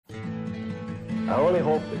I only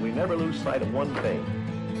hope that we never lose sight of one thing,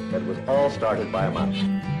 that it was all started by a mouse.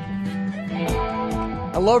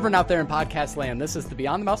 Hello, everyone out there in podcast land. This is the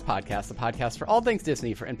Beyond the Mouse podcast, the podcast for all things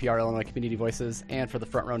Disney for NPR Illinois Community Voices and for the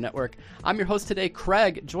Front Row Network. I'm your host today,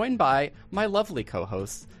 Craig, joined by my lovely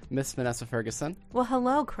co-host, Miss Vanessa Ferguson. Well,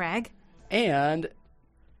 hello, Craig. And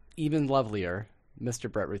even lovelier,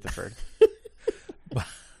 Mr. Brett Rutherford.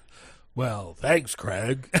 Well, thanks,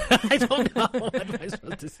 Craig. I don't know what am I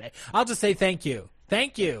supposed to say. I'll just say thank you.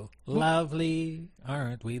 Thank you. Lovely.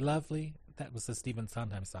 Aren't we lovely? That was a Stephen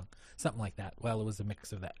Sondheim song. Something like that. Well, it was a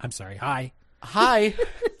mix of that. I'm sorry. Hi. Hi.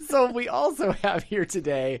 So we also have here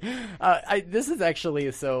today, this is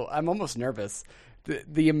actually, so I'm almost nervous.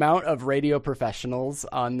 The amount of radio professionals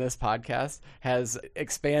on this podcast has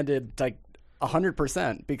expanded like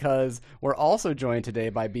 100% because we're also joined today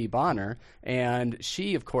by Bea Bonner, and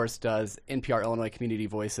she, of course, does NPR Illinois Community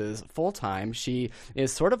Voices full-time. She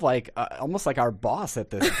is sort of like, almost like our boss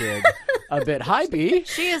at this gig a bit. Hi, Bea.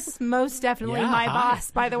 She is most definitely Yeah, my hi.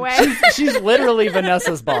 boss, by the way. She's literally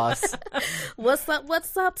Vanessa's boss. What's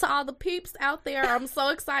up to all the peeps out there? I'm so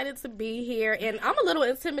excited to be here, and I'm a little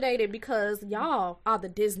intimidated because y'all are the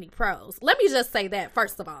Disney pros. Let me just say that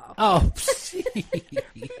first of all. Oh,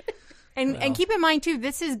 And keep in mind, too,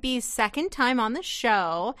 this is Bea's second time on the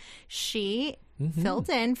show. She filled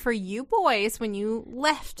in for you boys when you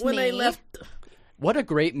left When me. they left, What a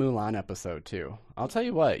great Mulan episode, too. I'll tell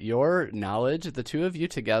you what, your knowledge, the two of you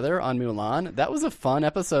together on Mulan, that was a fun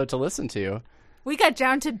episode to listen to. We got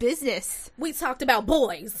down to business. we talked about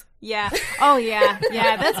boys. Yeah. Oh, yeah.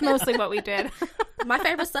 Yeah, that's mostly what we did. My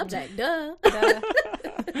favorite subject, duh.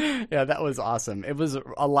 Yeah, that was awesome. It was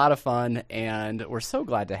a lot of fun, and we're so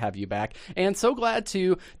glad to have you back, and so glad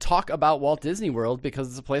to talk about Walt Disney World because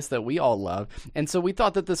it's a place that we all love. And so we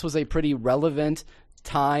thought that this was a pretty relevant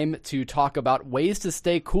time to talk about ways to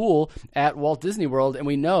stay cool at Walt Disney World. And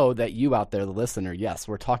we know that you out there, the listener, yes,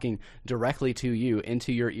 we're talking directly to you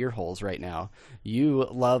into your ear holes right now. You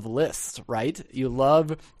love lists, right? You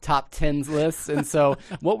love top 10s lists. And so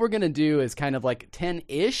what we're going to do is kind of like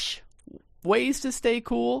 10-ish ways to stay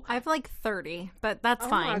cool. I have like 30, but that's Oh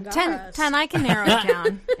fine. my 10, gosh. 10, I can narrow it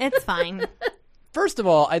down. It's fine. First of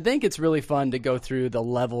all, I think it's really fun to go through the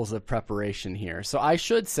levels of preparation here. So I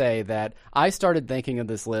should say that I started thinking of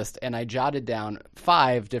this list and I jotted down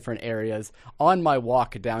 5 different areas on my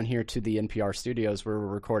walk down here to the NPR studios where we're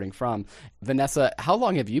recording from. Vanessa, how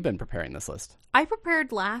long have you been preparing this list? I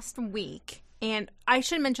prepared last week, and I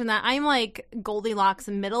should mention that I'm like Goldilocks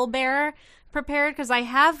middle bear prepared because I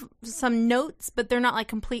have some notes, but they're not like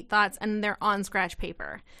complete thoughts, and they're on scratch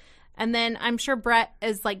paper. And then I'm sure Brett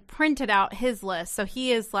is like printed out his list, so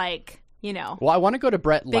he is like, you know. Well, I want to go to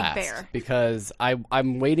Brett last bear. because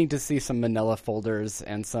I'm waiting to see some manila folders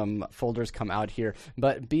and some folders come out here.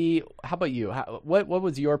 But Bea, how about you? What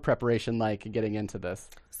was your preparation like getting into this?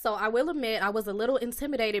 So I will admit I was a little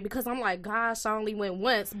intimidated because I'm like, gosh, I only went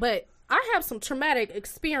once, but I have some traumatic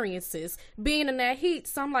experiences being in that heat.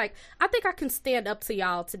 So I'm like, I think I can stand up to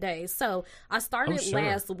y'all today. So I started sure.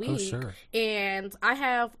 last week, sure. and I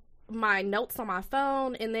have my notes on my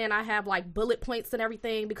phone, and then I have like bullet points and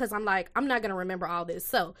everything because I'm like, I'm not going to remember all this.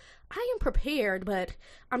 So I am prepared, but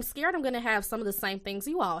I'm scared I'm going to have some of the same things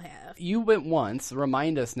you all have. You went once.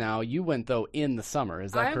 Remind us now. You went, though, in the summer.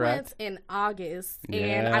 Is that I correct? went in August,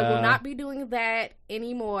 and I will Yeah. not be doing that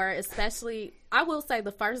anymore, especially, I will say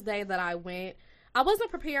the first day that I went, I wasn't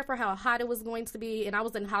prepared for how hot it was going to be, and I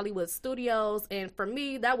was in Hollywood Studios, and for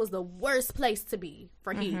me, that was the worst place to be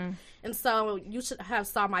for heat. And so you should have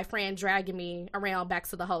saw my friend dragging me around back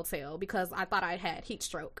to the hotel because I thought I had heat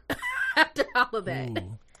stroke after all of that.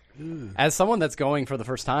 As someone that's going for the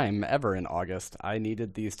first time ever in August, I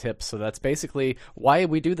needed these tips. So that's basically why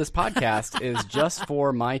we do this podcast is just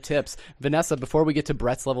for my tips. Vanessa, before we get to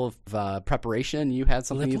Brett's level of preparation, you had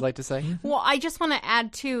something you'd like to say? Well, I just want to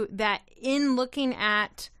add, too, that in looking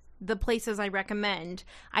at the places I recommend,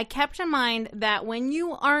 I kept in mind that when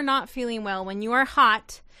you are not feeling well, when you are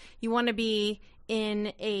hot, you want to be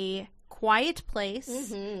in a quiet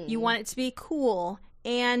place. You want it to be cool.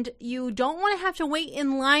 And you don't want to have to wait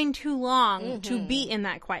in line too long to be in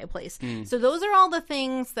that quiet place. So those are all the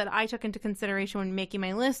things that I took into consideration when making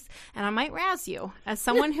my list. And I might razz you as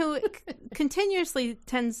someone who continuously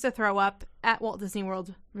tends to throw up at Walt Disney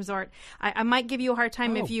World Resort. I might give you a hard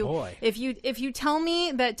time if you tell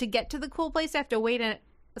me that to get to the cool place I have to wait a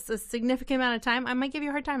significant amount of time. I might give you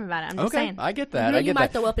a hard time about it. I'm just saying. I get that. You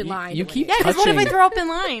might throw up in line. You keep Yeah, because what if I throw up in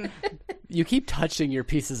line? You keep touching your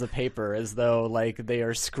pieces of paper as though like they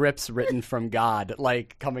are scripts written from God,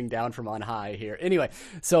 like coming down from on high here. Anyway,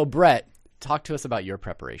 so Brett, talk to us about your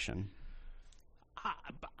preparation.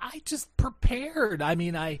 I just prepared. I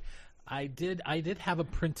mean, I did have a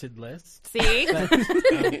printed list. See?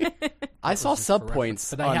 I saw sub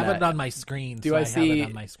points, but I have it on my screen. Do so I I see? have it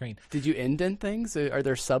on my screen? Did you indent things? Are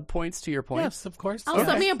there sub points to your points? Yes, of course. Oh,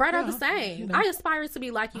 so Okay. me and Brett are the same. I aspire to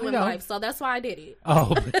be like you in know. life, so that's why I did it.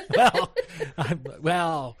 Oh,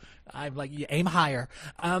 I'm like, you aim higher.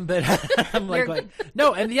 But I'm like,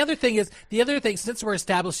 no. And the other thing, since we're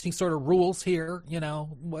establishing sort of rules here,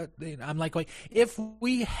 I'm like, if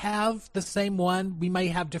we have the same one, we may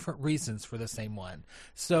have different reasons for the same one.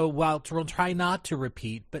 So while we'll try not to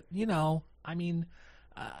repeat, but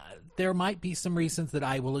there might be some reasons that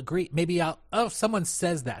I will agree. Maybe if someone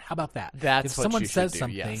says that, how about that? That's if what someone you should says do,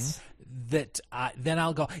 something. yes. That then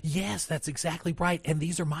I'll go, yes, that's exactly right, and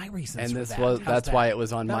these are my reasons. And for that. that's why it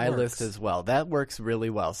was on That my works. list as well. That works really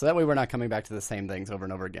well. So that way we're not coming back to the same things over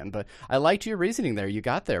and over again. But I liked your reasoning there. You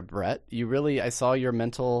got there, Brett. I saw your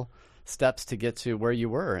mental steps to get to where you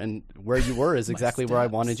were, and where you were is exactly where I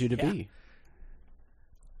wanted you to be.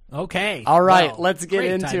 Okay. All right, well, let's get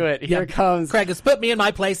great into time. it. Here comes Craig has put me in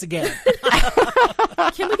my place again.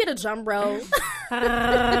 Can we get a drum roll?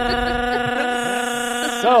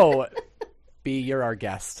 So, B, you're our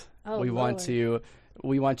guest. Oh, we want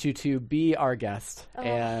you to be our guest,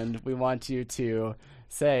 and we want you to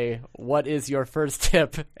say what is your first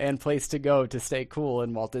tip and place to go to stay cool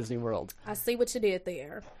in Walt Disney World. I see what you did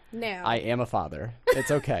there. Now, I am a father.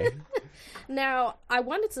 It's okay. Now, I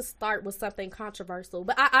wanted to start with something controversial,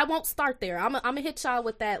 but I won't start there. I'm going to hit y'all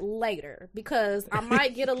with that later because I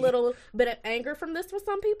might get a little bit of anger from this for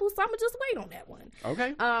some people, so I'm going to just wait on that one.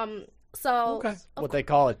 Okay. So, Okay. What they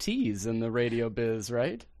call a tease in the radio biz,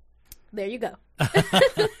 right? there you go.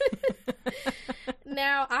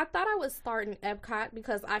 Now, I thought I would start in Epcot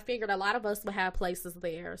because I figured a lot of us would have places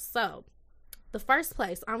there. So, the first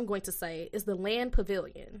place I'm going to say is the Land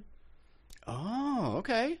Pavilion. Oh,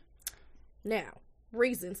 okay. Now,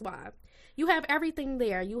 reasons why. You have everything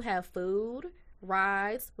there. You have food,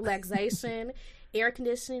 rides, relaxation, air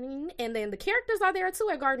conditioning, and then the characters are there too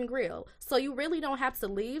at Garden Grill. So you really don't have to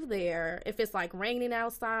leave there if it's like raining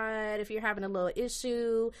outside, if you're having a little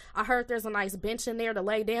issue. I heard there's a nice bench in there to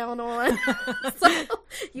lay down on. So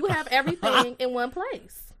you have everything in one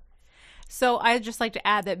place. So I'd just like to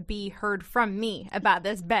add that B heard from me about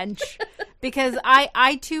this bench because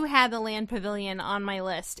I too had the Land Pavilion on my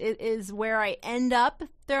list. It is where I end up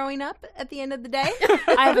throwing up at the end of the day.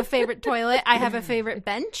 I have a favorite toilet. I have a favorite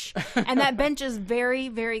bench. And that bench is very,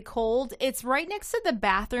 very cold. It's right next to the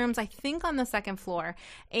bathrooms, I think on the second floor.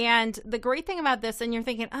 And the great thing about this, and you're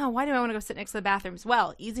thinking, oh, why do I want to go sit next to the bathrooms?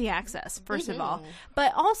 Well, easy access, first of all.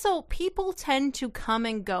 But also, people tend to come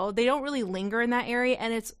and go. They don't really linger in that area.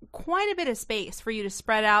 And it's quite a bit of space for you to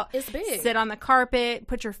spread out. It's big. Sit on the carpet,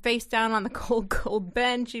 put your face down on the cold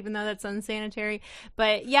bench, even though that's unsanitary.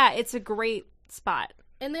 But yeah, it's a great spot.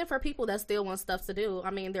 And then for people that still want stuff to do,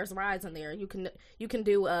 I mean, there's rides in there. You can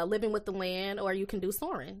do Living with the Land, or you can do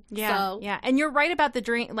Soarin'. Yeah, So, yeah. And you're right about the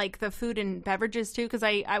drink, like the food and beverages too, because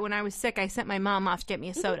I when I was sick, I sent my mom off to get me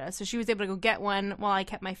a soda, so she was able to go get one while I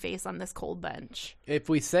kept my face on this cold bench. If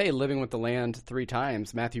we say Living with the Land 3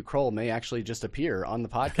 times, Matthew Kroll may actually just appear on the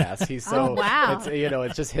podcast. He's so, Oh, wow.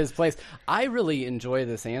 it's just his place. I really enjoy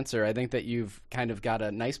this answer. I think that you've kind of got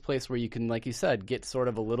a nice place where you can, like you said, get sort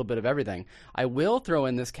of a little bit of everything. I will throw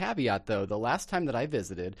in this caveat, though. The last time that I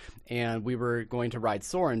visited, and we were going to ride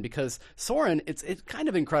Soarin', because Soarin', it's kind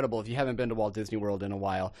of incredible if you haven't been to Walt Disney World in a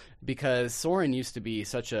while, because Soarin' used to be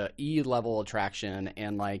such a E-level attraction,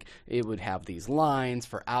 and like it would have these lines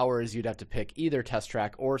for hours. You'd have to pick either Test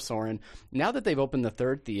Track or Soarin'. Now that they've opened the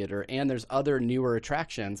third theater and there's other newer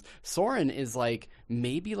attractions, Soarin' is like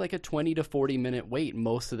maybe like a 20 to 40 minute wait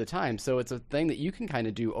most of the time. So it's a thing that you can kind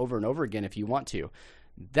of do over and over again if you want to.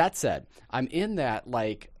 That said, I'm in that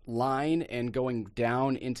like line and going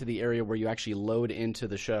down into the area where you actually load into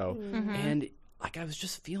the show. And like I was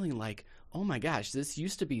just feeling like, oh my gosh, this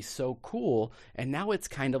used to be so cool, and now it's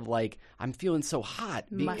kind of like I'm feeling so hot.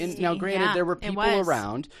 And now, granted, Yeah, there were it people was.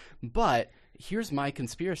 around, but here's my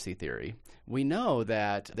conspiracy theory. We know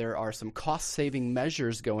that there are some cost-saving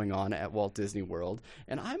measures going on at Walt Disney World,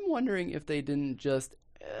 and I'm wondering if they didn't just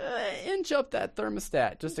inch up that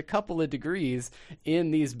thermostat just a couple of degrees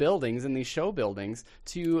in these buildings, in these show buildings,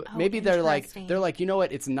 to maybe they're like, you know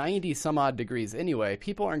what, it's 90 some odd degrees anyway.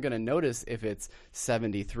 People aren't going to notice if it's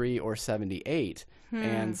 73 or 78.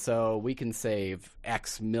 And so we can save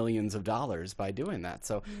X millions of dollars by doing that.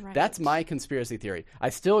 So that's my conspiracy theory.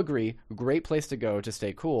 I still agree, great place to go to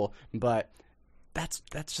stay cool, but that's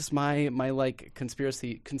just my like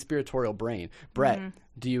conspiratorial brain. Brett,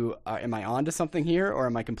 do you am I on to something here, or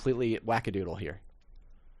am I completely wackadoodle here?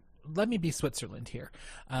 let me be Switzerland here.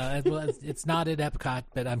 Well, it's not at Epcot,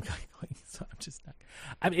 but I'm going, so I'm just not.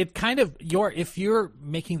 I mean, it kind of if you're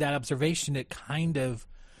making that observation, it kind of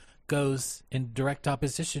goes in direct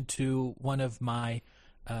opposition to one of my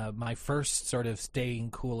my first sort of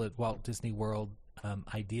staying cool at Walt Disney World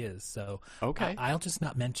ideas. So Okay. I'll just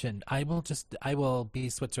not mention. I will be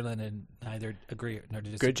Switzerland and neither agree nor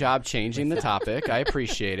disagree. Good job changing the topic. I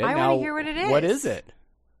appreciate it. I now, wanna hear what it is. What is it?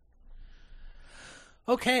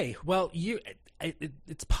 Okay, well,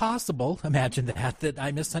 it's possible, imagine that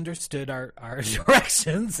I misunderstood our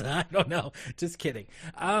directions. I don't know. Just kidding.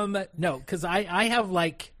 No, because I have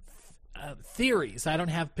like theories. I don't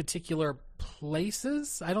have particular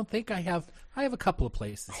places. I don't think I have a couple of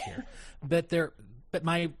places here. But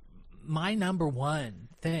my number one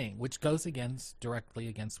thing, which goes directly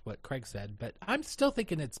against what Craig said, but I'm still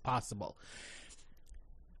thinking it's possible.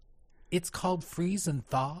 It's called Freeze and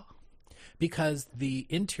Thaw. Because the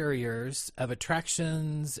interiors of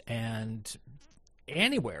attractions and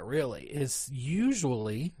anywhere really is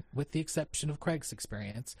usually, with the exception of Craig's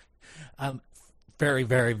experience, very,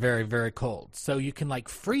 very, very, very cold. So you can like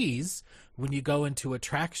freeze when you go into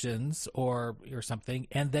attractions or something,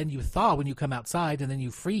 and then you thaw when you come outside, and then you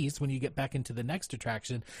freeze when you get back into the next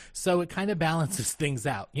attraction. So it kind of balances things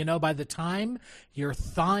out. You know, by the time you're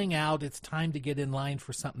thawing out, it's time to get in line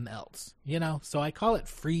for something else. You know, so I call it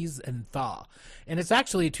freeze and thaw. And it's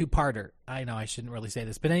actually a two-parter. I know I shouldn't really say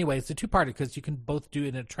this, but anyway, it's a two-parter because you can both do it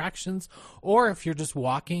in attractions, or if you're just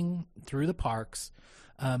walking through the parks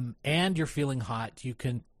and you're feeling hot, you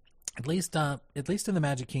can at least in the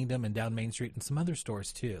Magic Kingdom and down Main Street and some other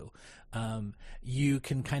stores too, you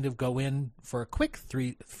can kind of go in for a quick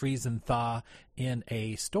freeze and thaw in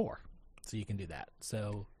a store. So you can do that.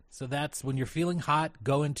 So that's when you're feeling hot,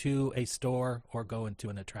 go into a store or go into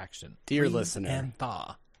an attraction. Dear Freeze listener. and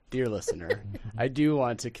thaw. Dear listener, I do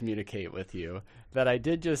want to communicate with you that I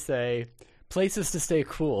did just say places to stay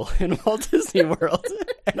cool in Walt Disney World.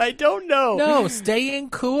 And I don't know. No, staying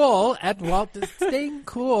cool at Walt Disney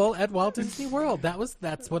World.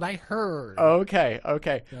 That's what I heard. Okay.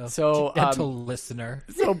 So gentle listener.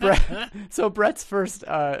 So Brett's first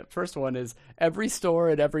one is every store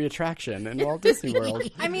at every attraction in Walt Disney World.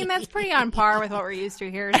 I mean, that's pretty on par with what we're used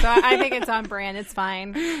to here. So I think it's on brand. It's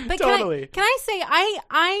fine. But Totally. Can I say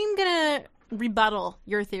I'm gonna rebuttal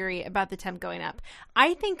your theory about the temp going up.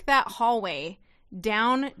 I think that hallway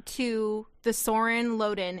down to the Soarin'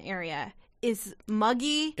 Loden area is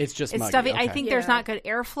muggy. It's just muggy. stuffy. Okay. I think there's not good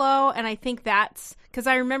airflow, and I think that's because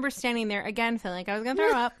I remember standing there again feeling like I was going to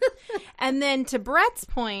throw up. And then to Brett's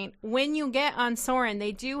point, when you get on Soarin',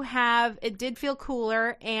 they do have, it did feel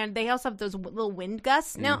cooler, and they also have those little wind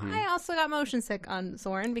gusts. Now, I also got motion sick on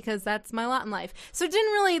Soarin' because that's my lot in life. So it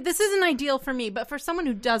didn't really, this isn't ideal for me, but for someone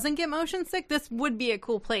who doesn't get motion sick, this would be a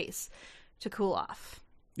cool place to cool off.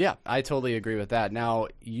 Yeah, I totally agree with that. Now,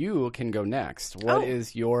 you can go next. What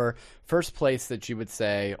is your first place that you would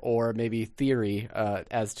say, or maybe theory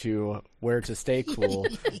as to where to stay cool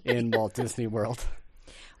in Walt Disney World?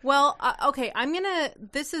 Well, okay, I'm going to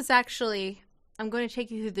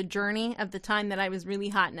take you through the journey of the time that I was really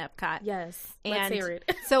hot in Epcot. Yes, And let's hear it.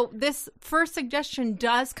 So this first suggestion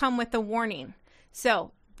does come with a warning.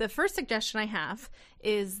 So the first suggestion I have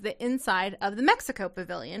is the inside of the Mexico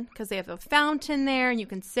Pavilion, because they have a fountain there and you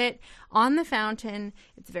can sit on the fountain.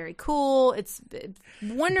 It's very cool. It's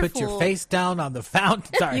wonderful. Put your face down on the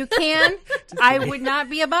fountain. Sorry. You can. I would not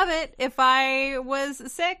be above it if I was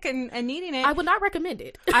sick and needing it. I would not recommend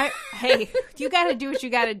it. Hey, you got to do what you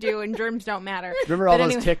got to do, and germs don't matter. Remember all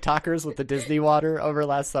those TikTokers with the Disney water over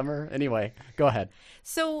last summer? Anyway, go ahead.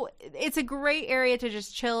 So it's a great area to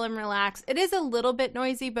just chill and relax. It is a little bit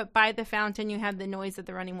noisy, but by the fountain, you have the noise of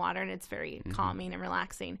the running water, and it's very calming and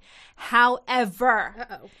relaxing. However,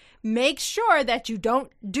 make sure that you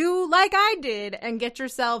don't do like I did and get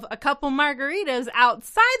yourself a couple margaritas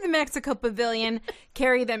outside the Mexico Pavilion,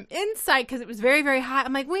 carry them inside because it was very, very hot.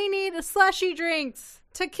 I'm like, we need slushy drinks.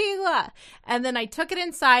 Tequila. And then I took it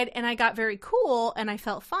inside and I got very cool and I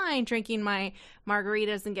felt fine drinking my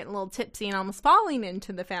margaritas and getting a little tipsy and almost falling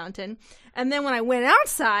into the fountain. And then when I went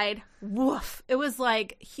outside, woof, it was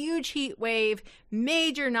like huge heat wave,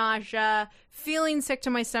 major nausea, feeling sick to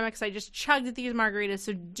my stomach because I just chugged these margaritas.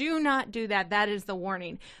 So do not do that. That is the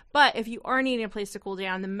warning. But if you are needing a place to cool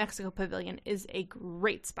down, the Mexico Pavilion is a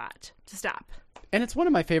great spot to stop. And it's one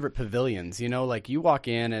of my favorite pavilions. You know, like you walk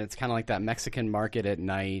in and it's kind of like that Mexican market at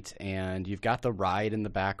night, and you've got the ride in the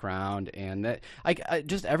background, and that,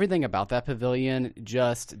 just everything about that pavilion Pavilion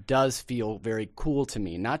just does feel very cool to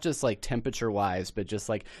me, not just like temperature wise, but just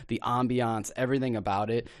like the ambiance, everything about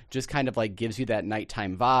it just kind of like gives you that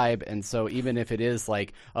nighttime vibe. And so even if it is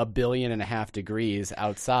like 1.5 billion degrees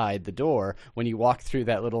outside the door, when you walk through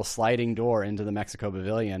that little sliding door into the Mexico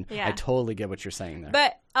Pavilion, Yeah. I totally get what you're saying there.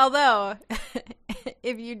 But although,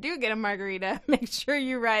 if you do get a margarita, make sure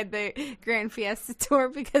you ride the Grand Fiesta Tour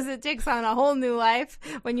because it takes on a whole new life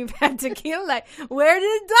when you've had tequila. Like, where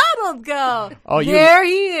did Donald go? Oh, there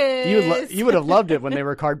he is. You would have loved it when they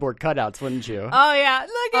were cardboard cutouts, wouldn't you? Oh yeah,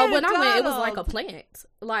 look at when I went, it was Donald. like a plant.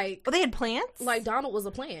 Like, Oh, they had plants. like Donald was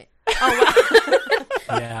a plant.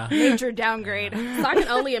 Yeah. Nature downgrade. So I can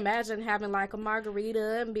only imagine having like a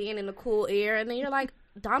margarita and being in the cool air, and then you're like,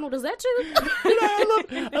 Donald, is that you?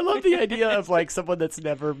 I love the idea of like someone that's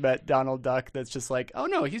never met Donald Duck that's just like, oh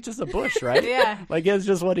no, he's just a bush, right? Yeah. Like it's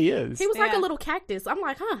just what he is. He was like Yeah. a little cactus. I'm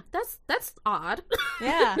like, that's odd.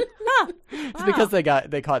 Yeah. Huh. It's because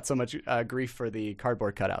they caught so much grief for the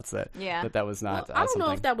cardboard cutouts that Yeah. that was not. I don't know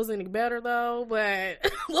something. if that was any better though,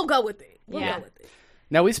 but we'll go with it. We'll Yeah. go with it.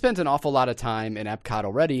 Now, we spent an awful lot of time in Epcot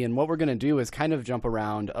already, and what we're going to do is kind of jump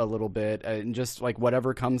around a little bit and just like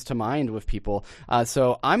whatever comes to mind with people.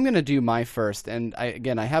 So I'm going to do my first, and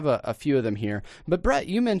I have a few of them here. But Brett,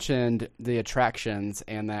 you mentioned the attractions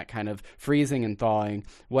and that kind of freezing and thawing.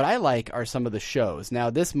 What I like are some of the shows. Now,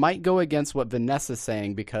 this might go against what Vanessa's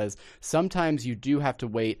saying because sometimes you do have to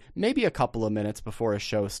wait maybe a couple of minutes before a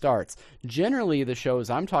show starts. Generally, the shows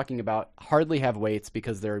I'm talking about hardly have waits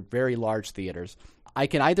because they're very large theaters. I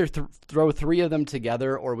can either throw three of them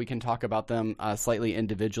together or we can talk about them slightly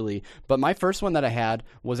individually. But my first one that I had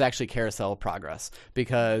was actually Carousel of Progress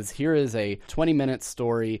because here is a 20-minute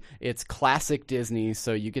story. It's classic Disney,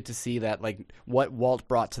 so you get to see that like what Walt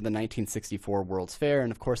brought to the 1964 World's Fair.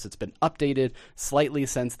 And of course, it's been updated slightly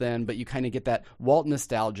since then, but you kind of get that Walt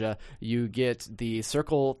nostalgia. You get the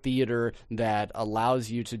Circle Theater that allows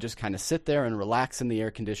you to just kind of sit there and relax in the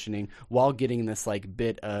air conditioning while getting this like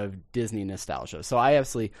bit of Disney nostalgia. So I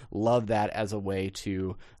absolutely love that as a way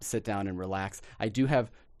to sit down and relax. I do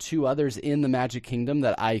have two others in the Magic Kingdom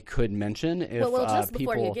that I could mention. If, Well, just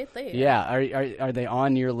before people, you get there. Yeah, are they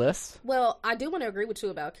on your list? Well, I do want to agree with you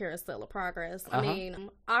about Carousel of Progress. I mean,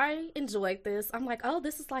 I enjoyed this. I'm like, oh,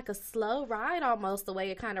 this is like a slow ride almost, the way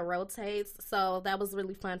it kind of rotates. So that was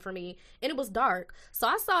really fun for me. And it was dark. So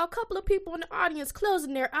I saw a couple of people in the audience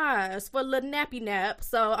closing their eyes for a little nappy nap.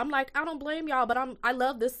 So I'm like, I don't blame y'all, but I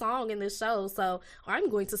love this song and this show. So I'm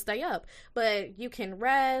going to stay up. But you can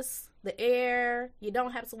rest. The air, you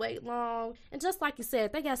don't have to wait long. And just like you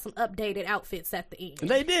said, they got some updated outfits at the end.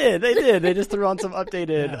 They did. They just threw on some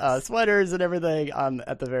updated sweaters and everything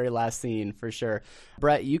at the very last scene, for sure.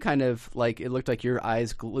 Brett, you kind of, like, it looked like your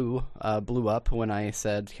eyes blew up when I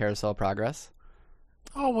said Carousel of Progress.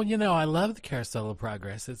 Oh, well, I love the Carousel of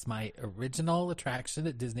Progress. It's my original attraction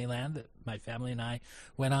at Disneyland that my family and I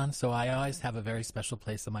went on, so I always have a very special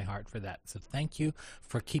place in my heart for that. So thank you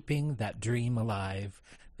for keeping that dream alive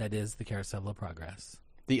that is the Carousel of Progress.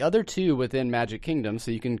 The other two within Magic Kingdom, so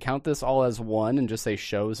you can count this all as one and just say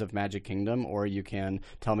shows of Magic Kingdom, or you can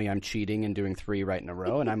tell me I'm cheating and doing three right in a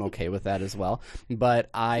row, and I'm okay with that as well. But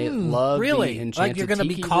I love Really? the Enchanted Like you're going to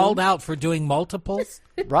be Tiki called Room. out for doing multiples?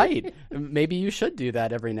 Right. Maybe you should do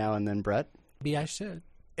that every now and then, Brett. Maybe I should.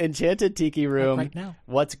 Enchanted Tiki Room. right now.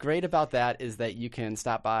 What's great about that is that you can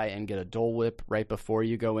stop by and get a Dole Whip right before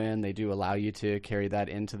you go in. They do allow you to carry that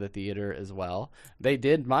into the theater as well. They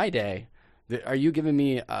did my day. Are you giving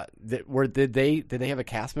me? Did they have a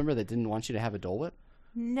cast member that didn't want you to have a Dole Whip?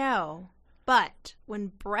 No. But when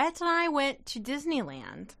Brett and I went to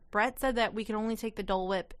Disneyland, Brett said that we could only take the Dole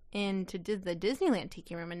Whip into the Disneyland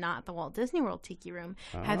Tiki Room and not the Walt Disney World Tiki Room.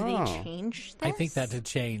 Have they changed this? I think that had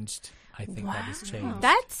changed. I think that has changed.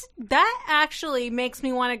 That actually makes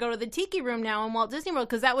me want to go to the Tiki Room now in Walt Disney World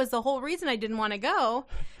because that was the whole reason I didn't want to go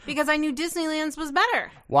because I knew Disneyland's was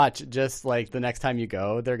better. Watch, just like the next time you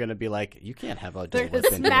go, they're going to be like, you can't have a Dole They're Whip going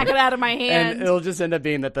to in smack here. it out of my hand. And it'll just end up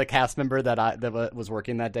being that the cast member that was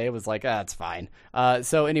working that day was like, it's fine.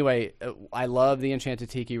 So anyway, I love the Enchanted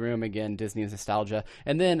Tiki Room. Again, Disney's nostalgia.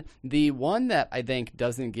 And then the one that I think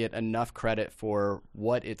doesn't get enough credit for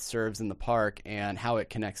what it serves in the park and how it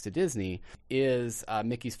connects to Disney is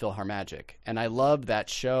Mickey's PhilharMagic. And I love that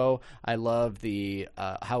show. I love the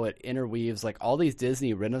how it interweaves like all these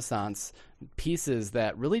Disney Renaissance pieces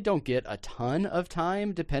that really don't get a ton of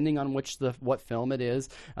time depending on what film it is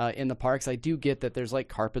in the parks. I do get that there's like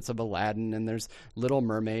carpets of Aladdin and there's Little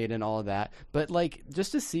Mermaid and all of that, but like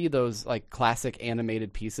just to see those like classic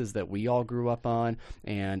animated pieces that we all grew up on,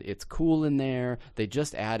 and it's cool in there. They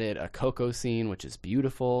just added a Coco scene, which is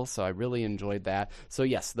beautiful, so I really enjoyed that. So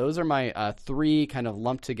yes, those are my 3 kind of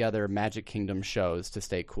lumped together Magic Kingdom shows to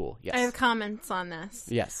stay cool. Yes. I have comments on this.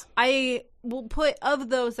 Yes. I will put, of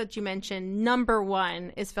those that you mentioned, number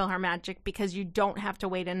 1 is PhilharMagic because you don't have to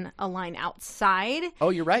wait in a line outside. Oh,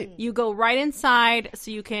 you're right. You go right inside, so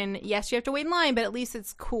you can, yes, you have to wait in line, but at least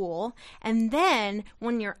it's cool. And then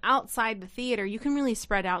when you're outside the theater, you can really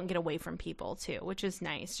spread out and get away from people too, which is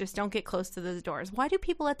nice. Just don't get close to those doors. Why do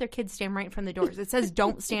people let their kids stand right in front of the doors? It says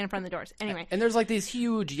don't stand in front of the doors. Anyway. And there's like these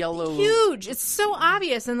huge yellow... Huge! It's so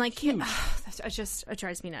obvious. And like, it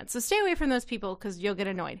drives me nuts. So stay away from those people because you'll get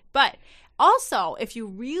annoyed. But also, if you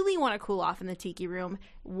really want to cool off in the Tiki Room,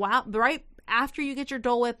 right after you get your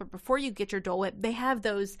Dole Whip or before you get your Dole Whip, they have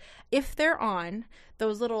those, if they're on,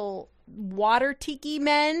 those little water tiki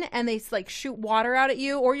men, and they like shoot water out at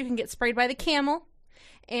you, or you can get sprayed by the camel,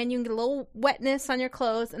 and you can get a little wetness on your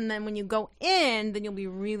clothes, and then when you go in, then you'll be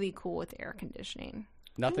really cool with air conditioning.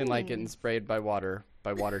 Nothing like getting sprayed by water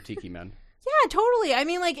tiki men. Yeah, totally. I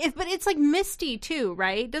mean, like, but it's like misty too,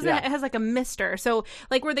 right? It has like a mister. So,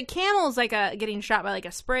 like, where the camel's like getting shot by like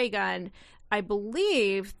a spray gun, I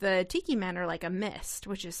believe the tiki men are like a mist,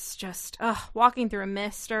 which is just walking through a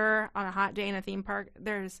mister on a hot day in a theme park.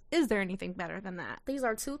 Is there anything better than that? These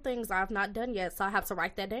are 2 things I've not done yet, so I have to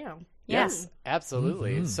write that down. Yes,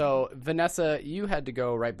 absolutely. So, Vanessa, you had to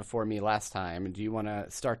go right before me last time. Do you want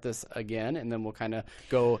to start this again, and then we'll kind of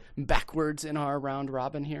go backwards in our round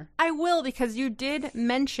robin here? I will, because you did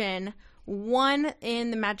mention one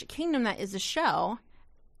in the Magic Kingdom that is a show.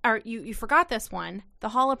 Or you forgot this one, the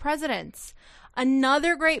Hall of Presidents.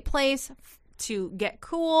 Another great place to get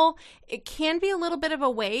cool. It can be a little bit of a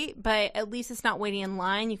wait, but at least it's not waiting in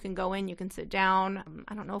line. You can go in, you can sit down.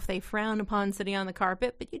 I don't know if they frown upon sitting on the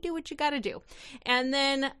carpet, but you do what you got to do. And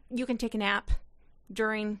then you can take a nap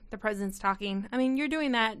during the president's talking. I mean, you're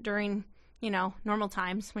doing that during, normal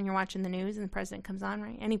times when you're watching the news and the president comes on,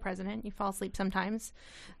 right? Any president, you fall asleep sometimes.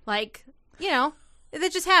 Like,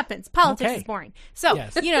 it just happens. Politics is boring. So,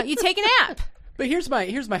 Yes. You take a nap. But here's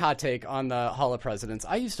my hot take on the Hall of Presidents.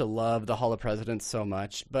 I used to love the Hall of Presidents so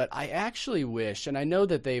much, but I actually wish, and I know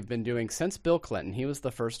that they've been doing since Bill Clinton. He was the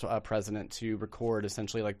first president to record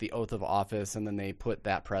essentially like the oath of office, and then they put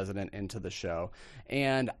that president into the show.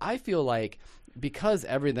 And I feel like because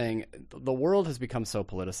the world has become so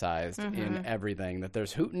politicized in everything that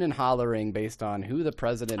there's hooting and hollering based on who the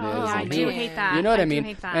president is. Yeah, I and do who, hate that. You know what I mean?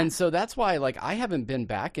 Hate that. And so that's why, like, I haven't been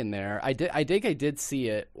back in there. I think I did see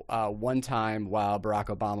it one time while Barack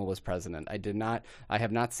Obama was president. I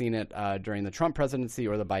have not seen it during the Trump presidency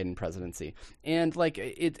or the Biden presidency. And like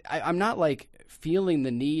I'm not like feeling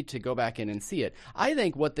the need to go back in and see it. I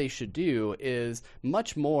think what they should do is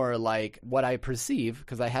much more like what I perceive,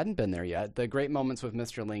 because I hadn't been there yet, the Great Moments with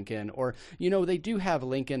Mr. Lincoln, or, they do have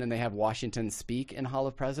Lincoln and they have Washington speak in Hall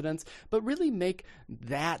of Presidents, but really make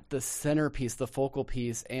that the centerpiece, the focal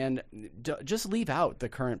piece, and just leave out the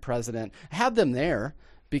current president. Have them there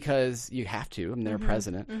because you have to, and they're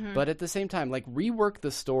president. But at the same time, like, rework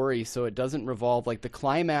the story so it doesn't revolve, like, the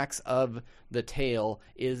climax of the tale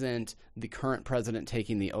isn't the current president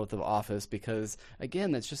taking the oath of office, because,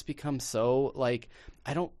 again, that's just become so, like,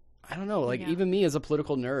 I don't know, like, even me as a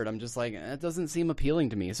political nerd, I'm just like, it doesn't seem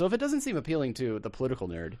appealing to me. So if it doesn't seem appealing to the political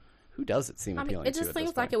nerd, who does it seem appealing to? It just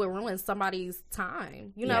seems like it would ruin somebody's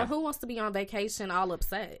time. Who wants to be on vacation all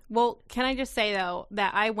upset? Well, can I just say, though,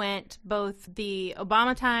 that I went both the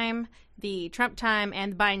Obama time, the Trump time,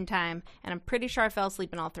 and the Biden time, and I'm pretty sure I fell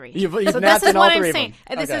asleep in all 3. You've so napped this is in all what 3 I'm of saying.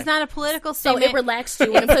 them. This Okay. is not a political So statement. it relaxed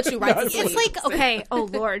you and put you right to sleep. It's like, okay, oh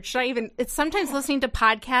Lord, should I even? It's sometimes listening to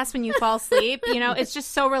podcasts when you fall asleep. It's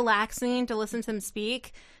just so relaxing to listen to them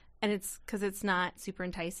speak, and it's because it's not super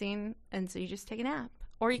enticing, and so you just take a nap.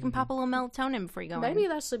 Or you can pop a little melatonin before you go in. Maybe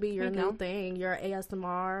that should be your There you new go. thing, your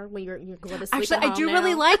ASMR, when you're going to sleep Actually, at I home do now.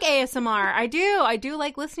 really like ASMR. I do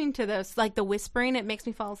like listening to those, like the whispering. It makes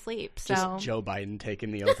me fall asleep. So Just Joe Biden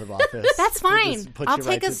taking the oath of office. that's fine. Just puts I'll you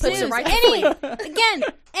take right a to sleep. snooze. Right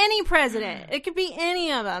to Any president. It could be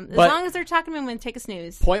any of them. As But- long as they're talking to me, I'm going to take a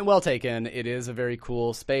snooze. Point well taken. It is a very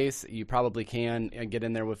cool space. You probably can get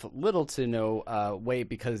in there with little to no wait,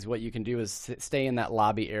 because what you can do is stay in that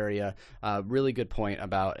lobby area. Really good point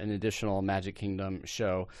about an additional Magic Kingdom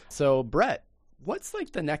show. So, Brett, what's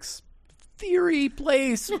like the next theory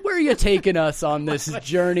place? Where are you taking us on this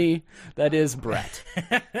journey that is Brett?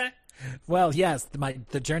 Well, yes,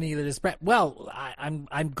 the journey that is spread. Well,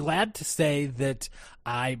 I'm glad to say that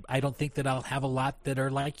I don't think that I'll have a lot that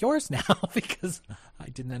are like yours now because I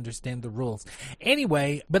didn't understand the rules.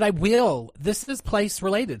 Anyway, but I will. This is place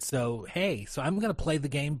related, so hey, so I'm going to play the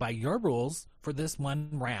game by your rules for this one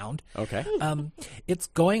round. Okay. It's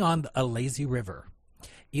going on a lazy river.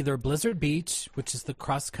 Either Blizzard Beach, which is the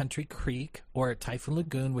cross-country creek, or Typhoon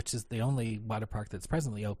Lagoon, which is the only water park that's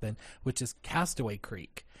presently open, which is Castaway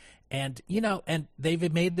Creek. And, and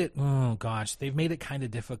they've made it, they've made it kind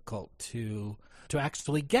of difficult to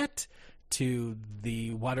actually get to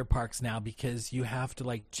the water parks now because you have to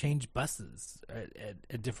like change buses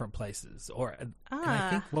at different places and I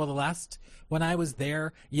think when I was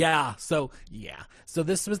there so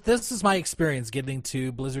this is my experience getting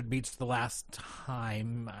to Blizzard Beach the last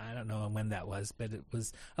time. I don't know when that was, but it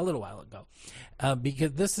was a little while ago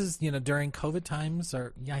because this is during COVID times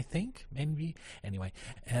or I think maybe anyway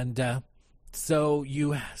and So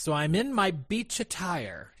I'm in my beach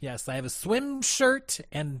attire. Yes, I have a swim shirt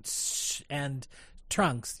and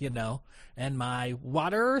trunks, and my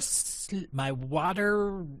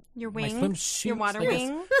water Your my wings? swim shoes, Your water I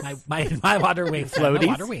guess. wings? My water wings. Floaties? No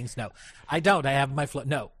water wings. No, I don't. I have my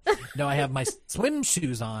no, I have my swim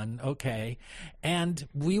shoes on. Okay, and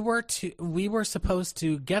we were supposed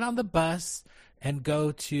to get on the bus and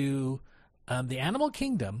go to the Animal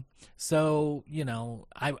Kingdom. So,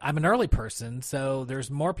 I'm an early person, so there's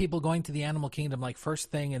more people going to the Animal Kingdom like first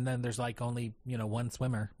thing, and then there's like only, one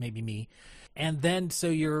swimmer, maybe me. And then so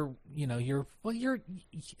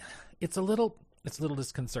it's a little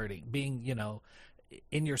disconcerting being,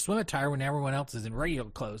 in your swim attire when everyone else is in regular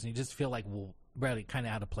clothes and you just feel like, really kind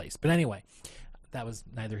of out of place. But anyway, that was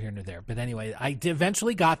neither here nor there. But anyway, I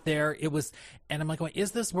eventually got there. And I'm like,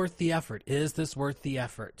 is this worth the effort? Is this worth the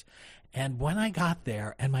effort? And when I got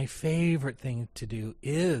there, and my favorite thing to do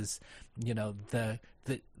is, the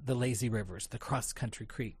lazy rivers, the cross country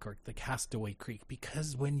creek or the Castaway Creek,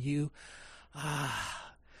 because when you,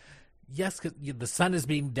 yes, 'cause the sun is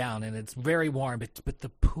beaming down and it's very warm, but the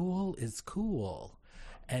pool is cool,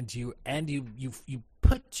 and you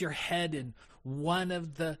put your head in one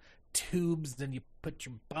of the tubes, then you put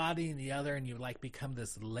your body in the other, and you like become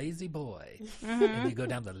this lazy boy, and you go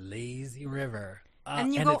down the lazy river.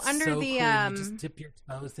 And you go it's under so the cool. You just dip your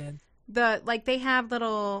toes in. They have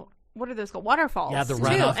little, what are those called? Waterfalls. Yeah, the too.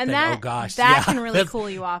 runoff And thing. that, Oh, gosh. that Yeah. can really cool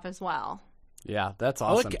you off as well. Yeah, that's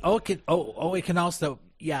awesome. It can also,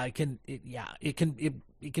 it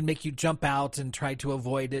can make you jump out and try to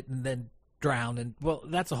avoid it and then drown, and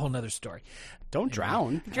that's a whole nother story. Don't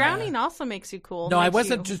drown. Drowning also makes you cool. No, I makes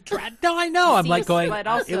wasn't you- just no, I know. I'm like going. but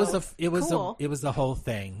also It was cool. a whole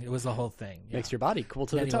thing. It was a whole thing. Yeah. Makes your body cool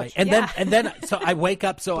to the Anyway, touch. and then so I wake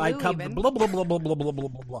up, so I Blue come even. blah blah blah blah blah blah blah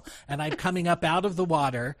blah blah, and I'm coming up out of the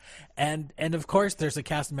water, and of course there's a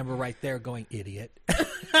cast member right there going, idiot.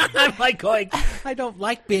 I'm like going, I don't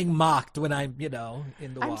like being mocked when I'm in the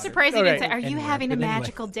water. I'm surprised you didn't Okay. say, are you Anyway, having a but anyway.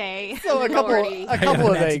 magical day? So a couple Lordy. of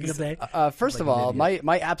Magical things. day. First of Like an all, idiot.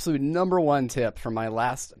 my absolute number one tip from my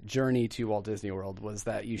last journey to Walt Disney World was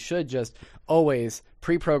that you should just always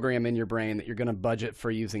pre-program in your brain that you're going to budget for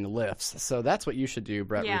using lifts. So that's what you should do,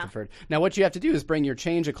 Brett Yeah. Rutherford. Now, what you have to do is bring your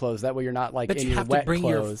change of clothes. That way, you're not like But in you your have wet to bring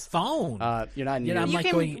your clothes. phone. You're not in your I'm You like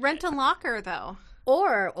can going- rent a locker, though.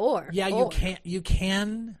 Or Yeah, or. you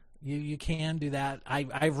can do that.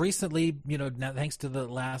 I've recently, now thanks to the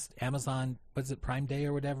last Amazon, was it Prime Day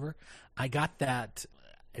or whatever, I got that.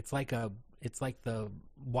 It's like the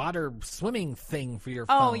water swimming thing for your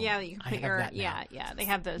phone. Oh, yeah, you can I put have your, that now. yeah, they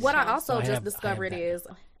have those. What I too. also So I just have discovered that is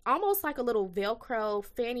almost like a little Velcro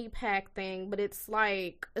fanny pack thing, but it's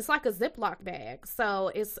like a Ziploc bag.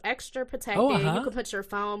 So it's extra protected. uh-huh. You can put your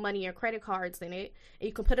phone, money, your credit cards in it. And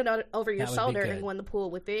you can put it over your That would be shoulder good. and go in the pool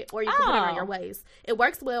with it, or you can put it on your Oh. waist. It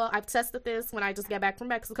works well. I've tested this when I just got back from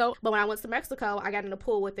Mexico. But when I went to Mexico, I got in the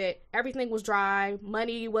pool with it. Everything was dry.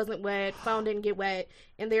 Money wasn't wet. Phone didn't get wet.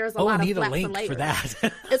 And there's a Oh, lot I of need a flaps and link layers. for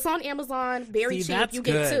that. It's on Amazon. Very See, cheap. that's You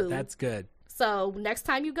good. get two. That's good. So next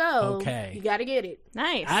time you go, Okay. you got to get it.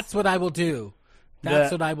 Nice. That's what I will do.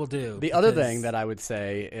 That's what I will do. The other because- thing that I would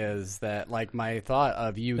say is that, like, my thought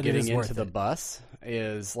of you But it getting is into worth the it. bus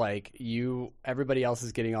is like everybody else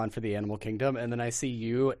is getting on for the Animal Kingdom, and then I see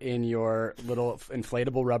you in your little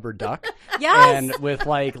inflatable rubber duck, Yes! and with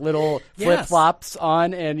like little Yes. flip flops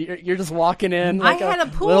on, and you're just walking in. Like I had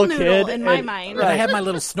a pool little noodle kid, in my and- mind. And I Right. had my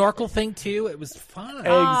little snorkel thing too. It was fun.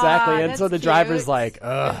 Exactly, and so that's the driver's cute. like,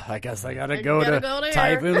 "Ugh, I guess I gotta go gotta to go there."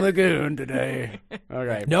 Typhoon Lagoon today."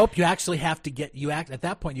 Okay, Nope, you actually have to get at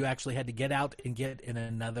that point you actually had to get out and get in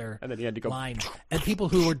another And then you had to go line. And people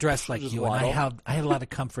who were dressed like Just you, and waddle. I had a lot of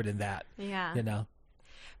comfort in that. Yeah.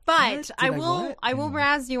 But What? I Did I will what? I will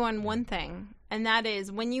razz you on one thing, and that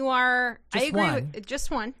is when you are Just I agree one. with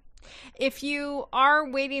just one. If you are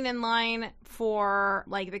waiting in line for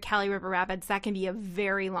like the Cali River Rapids, that can be a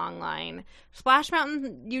very long line. Splash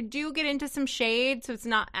Mountain, you do get into some shade, so it's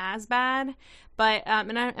not as bad. But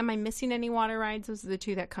am I missing any water rides? Those are the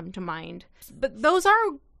two that come to mind. But those are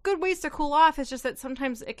good ways to cool off. It's just that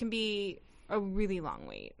sometimes it can be a really long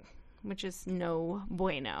wait, which is no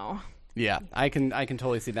bueno. Yeah, I can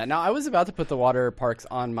totally see that. Now, I was about to put the water parks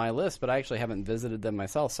on my list, but I actually haven't visited them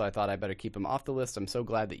myself, so I thought I better keep them off the list. I'm so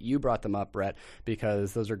glad that you brought them up, Brett,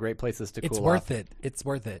 because those are great places to cool It's off. worth it. It's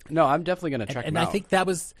worth it. No, I'm definitely going to check And them I out. think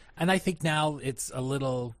I think now it's a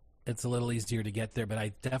little easier to get there, but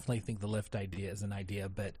I definitely think the Lyft idea is an idea.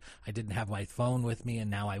 But I didn't have my phone with me,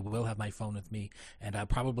 and now I will have my phone with me, and I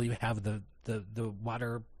probably have the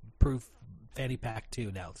waterproof fanny pack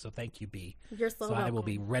too now. So thank you, B. You're so I will welcome.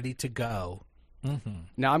 be ready to go.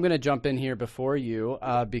 Now, I'm going to jump in here before you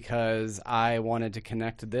because I wanted to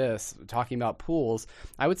connect this. Talking about pools,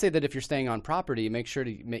 I would say that if you're staying on property, make sure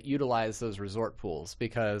to utilize those resort pools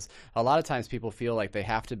because a lot of times people feel like they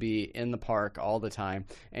have to be in the park all the time.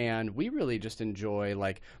 And we really just enjoy,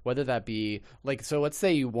 like, whether that be, like, so let's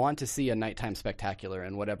say you want to see a nighttime spectacular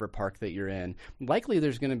in whatever park that you're in. Likely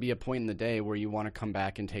there's going to be a point in the day where you want to come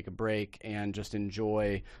back and take a break and just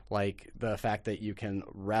enjoy, like, the fact that you can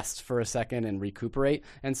rest for a second and recuperate.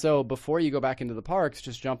 And so before you go back into the parks,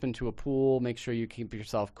 just jump into a pool, make sure you keep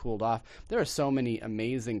yourself cooled off. There are so many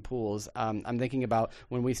amazing pools. I'm thinking about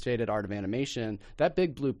when we stayed at Art of Animation, that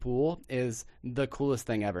big blue pool is the coolest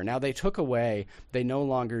thing ever. Now they no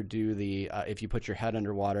longer do the, if you put your head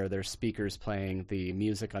underwater, there's speakers playing the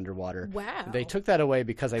music underwater. Wow. They took that away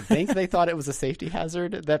because I think they thought it was a safety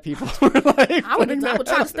hazard that people were like I would putting try that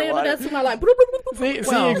to stand in underwater. that too. I'm like, bloop, bloop, bloop, bloop.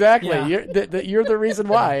 See, exactly. yeah. You're the reason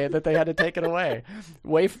why that they had to take it away.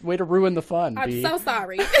 Way to ruin the fun. I'm B. so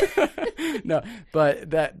sorry. No,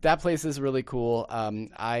 but that place is really cool.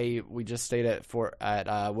 We just stayed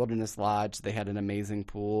at Wilderness Lodge. They had an amazing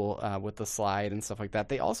pool with the slide and stuff like that.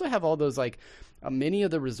 They also have all those like. Many of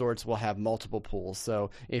the resorts will have multiple pools. So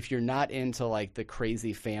if you're not into like the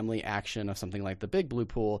crazy family action of something like the Big Blue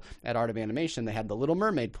Pool at Art of Animation, they had the Little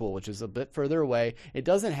Mermaid pool, which is a bit further away. It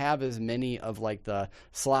doesn't have as many of like the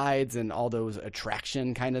slides and all those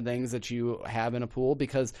attraction kind of things that you have in a pool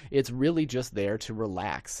because it's really just there to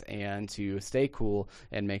relax and to stay cool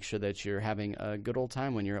and make sure that you're having a good old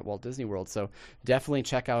time when you're at Walt Disney World. So definitely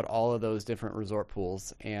check out all of those different resort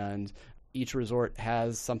pools, and each resort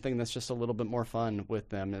has something that's just a little bit more fun with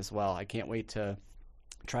them as well. I can't wait to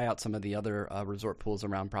try out some of the other resort pools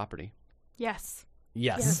around property. Yes.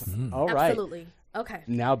 Yes. Yes. All right. Absolutely. Okay.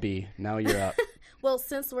 Now, B, now you're up. Well,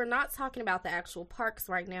 since we're not talking about the actual parks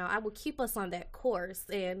right now, I will keep us on that course.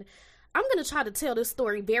 And I'm going to try to tell this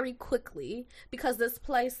story very quickly because this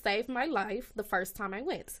place saved my life the first time I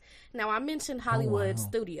went. Now, I mentioned Hollywood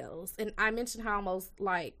Studios, and I mentioned how I almost,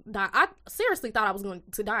 like, died. I seriously thought I was going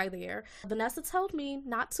to die there. Vanessa told me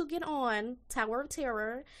not to get on Tower of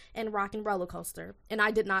Terror and Rock and Roller Coaster, and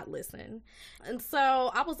I did not listen. And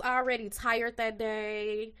so I was already tired that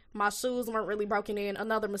day. My shoes weren't really broken in.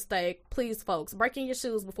 Another mistake. Please, folks, break in your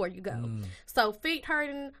shoes before you go. So feet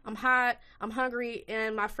hurting, I'm hot, I'm hungry,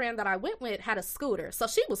 and my friend that I went with had a scooter. So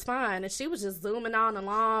she was fine, and she was just zooming on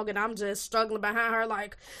along, and I'm just struggling behind her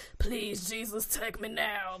like, please, Jesus, take me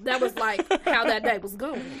now. That was like how that day was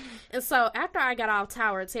going. And so after I got off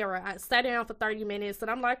Tower of Terror, I sat down for 30 minutes,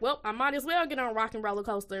 and I'm like, well, I might as well get on Rock and Roller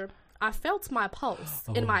Coaster. I felt my pulse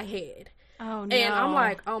in my head. Oh, no. And I'm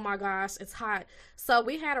like, oh my gosh, it's hot. So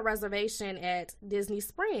we had a reservation at Disney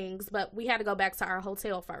Springs, but we had to go back to our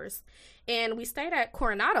hotel first. And we stayed at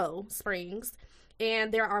Coronado Springs,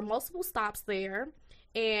 and there are multiple stops there.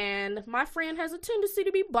 And my friend has a tendency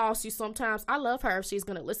to be bossy sometimes. I love her if she's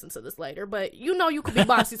going to listen to this later, but you know you could be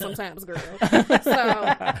bossy sometimes, girl.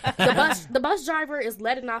 So the bus driver is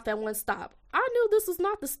letting off at one stop. I knew this was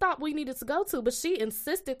not the stop we needed to go to, but she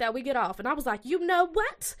insisted that we get off. And I was like, you know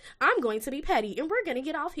what? I'm going to be petty, and we're going to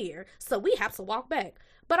get off here. So we have to walk back.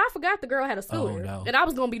 But I forgot the girl had a scooter, and I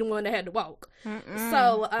was going to be the one that had to walk.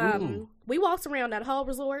 So we walked around that whole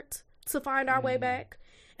resort to find our way back.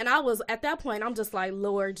 And I was, at that point, I'm just like,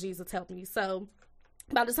 Lord Jesus, help me. So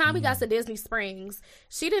by the time we got to Disney Springs,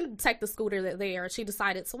 she didn't take the scooter there. She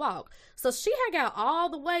decided to walk. So she had got all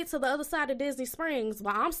the way to the other side of Disney Springs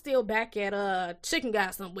while I'm still back at Chicken Guy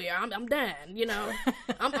somewhere. I'm done, you know.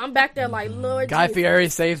 I'm back there like, Lord Guy Jesus, Fieri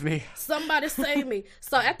saved me. somebody save me.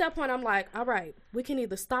 So at that point, I'm like, all right, we can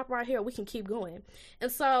either stop right here or we can keep going.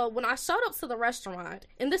 And so when I showed up to the restaurant,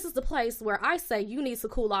 and this is the place where I say you need to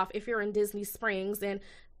cool off if you're in Disney Springs, and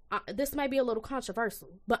this may be a little controversial,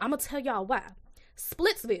 but I'm gonna tell y'all why.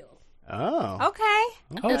 Splitsville. Oh.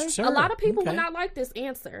 Okay. Oh, sure. A lot of people Okay. will not like this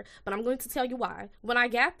answer, but I'm going to tell you why. When I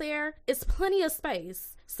got there, it's plenty of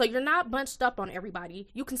space. So you're not bunched up on everybody.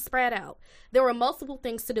 You can spread out. There were multiple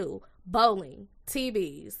things to do. Bowling,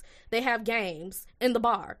 TVs. They have games in the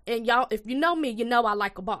bar. And y'all, if you know me, you know I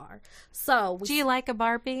like a bar. So Do you like a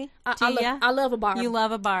Barbie? I love a bar. You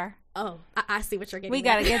love a bar. Oh, I see what you're getting We at.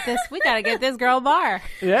 gotta get this. We gotta get this girl a bar.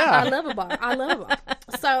 Yeah. I love a bar. I love a bar.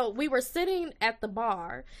 So we were sitting at the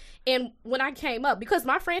bar, and when I came up, because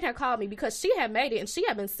my friend had called me because she had made it, and she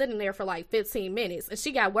had been sitting there for like 15 minutes, and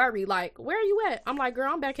she got worried, like, where are you at? I'm like, girl,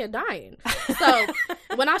 I'm back here dying. So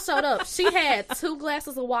when I showed up, she had 2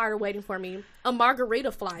 glasses of water waiting for me, a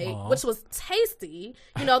margarita flight, which was tasty.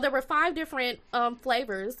 You know, there were 5 different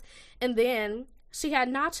flavors, and then she had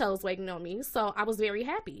nachos waiting on me, so I was very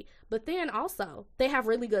happy. But then also, they have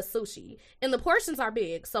really good sushi. And the portions are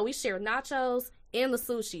big, so we share nachos and the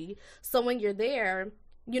sushi. So when you're there,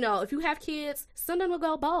 you know, if you have kids, send them to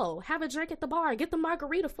go bowl, have a drink at the bar, get the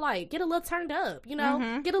margarita flight, get a little turned up, you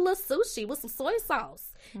know, get a little sushi with some soy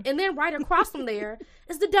sauce. And then right across from there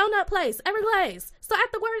is the donut place, Everglades. So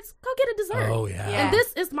afterwards, go get a dessert. Oh, yeah. Yeah. And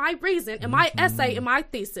this is my reason and my essay and my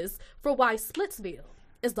thesis for why Splitsville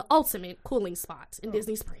is the ultimate cooling spot in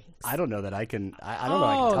Disney Springs. I don't know that I can. I don't know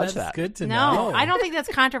I can touch that's that. good to No, know. I don't think that's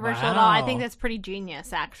controversial at all. I Wow. think that's pretty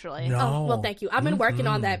genius, actually. No. Oh, well, thank you. I've been working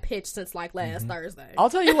on that pitch since like last Thursday.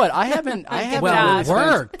 I'll tell you what. I haven't. Well, it spent-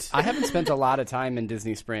 worked. I haven't spent a lot of time in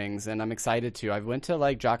Disney Springs, and I'm excited to. I went to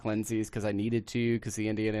like Jock Lindsay's because I needed to, because the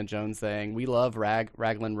Indiana Jones thing. We love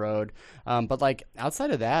Raglan Road, but like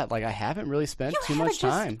outside of that, like I haven't really spent too much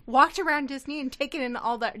Haven't time. just walked around Disney and taken in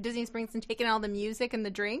all the Disney Springs and taken in all the music and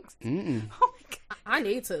the drinks. Oh my god! I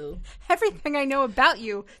need to. Everything I know about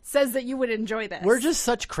you says that you would enjoy this. We're just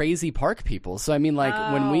such crazy park people. So I mean, like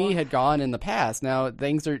when Oh. we had gone in the past, now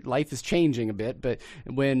life is changing a bit. But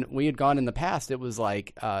when we had gone in the past, it was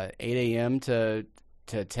like 8 a.m. to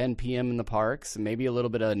 10 p.m. in the parks, maybe a little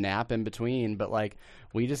bit of a nap in between. But like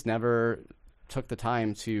we just never took the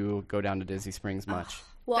time to go down to Disney Springs much.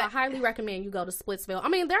 Well, I highly recommend you go to Splitsville. I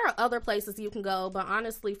mean, there are other places you can go, but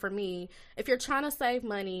honestly, for me, if you're trying to save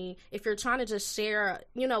money, if you're trying to just share,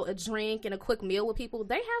 you know, a drink and a quick meal with people,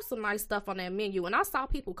 they have some nice stuff on that menu. And I saw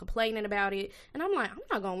people complaining about it, and I'm like, I'm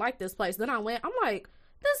not going to like this place. Then I went, I'm like,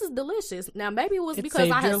 this is delicious. Now, maybe it was It because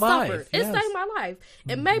saved I had your suffered. life, It yes. saved my life.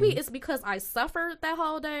 And maybe it's because I suffered that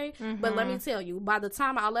whole day. But let me tell you, by the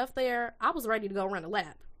time I left there, I was ready to go run a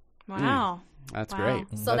lap. wow. That's Wow.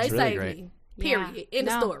 great. So That's they really saved great. me. Period. End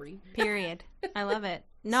of story. Period. I love it.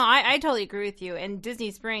 No, I totally agree with you. And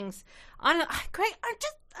Disney Springs, Greg,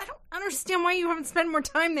 I don't understand why you haven't spent more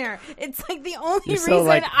time there. It's like the only You're reason so,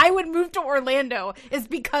 like- I would move to Orlando is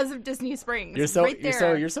because of Disney Springs. You're so right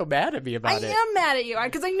there. you're so mad at me I about it. am mad at you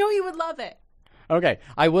because I know you would love it. Okay,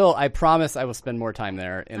 I will. I promise I will spend more time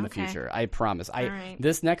there in the Okay. future. I promise. right.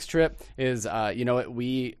 This next trip is, you know what?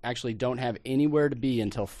 We actually don't have anywhere to be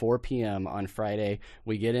until 4 p.m. on Friday.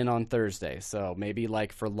 We get in on Thursday, so maybe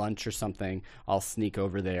like for lunch or something, I'll sneak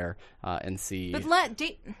over there and see. But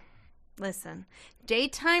listen,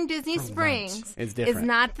 daytime Disney Springs Is different.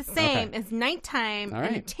 not the same Okay. as nighttime All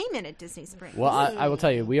right. entertainment at Disney Springs. Well, I will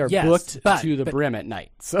tell you, we are Yes, booked but- to the but- brim at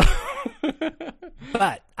night. So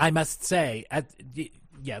But I must say,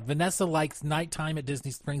 Vanessa likes nighttime at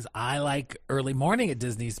Disney Springs. I like early morning at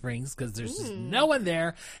Disney Springs because there's just no one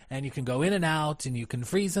there, and you can go in and out, and you can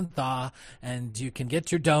freeze and thaw, and you can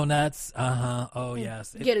get your donuts. Oh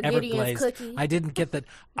yes, Get a Gideon's Everglazed. cookie. I didn't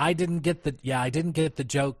get the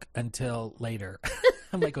joke until later.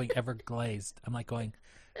 I'm like going Everglazed. I'm like going,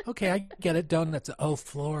 okay, I get it. Donuts. Oh,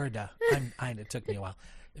 Florida. It took me a while.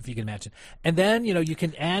 If you can imagine. And then, you know, you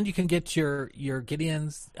can get your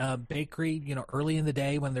Gideon's bakery, you know, early in the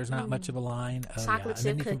day when there's not much of a line. Chocolate And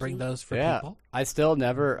then chip you can bring cookie. those for yeah, people. I've still Bring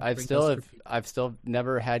those for I've still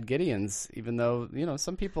never had Gideon's, even though, you know,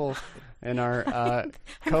 some people in our I'm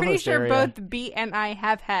pretty co-host sure area. both B and I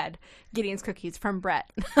have had Gideon's cookies from Brett.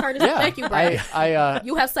 Curtis, Yeah, thank you, Brett. I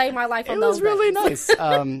You have saved my life on it those was really days. nice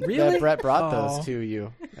that Brett brought Aw. those to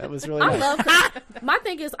you. That was really I nice. love cookies. My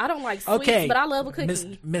thing is, I don't like sweets, Okay. but I love a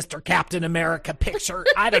cookie. Mr. Captain America picture.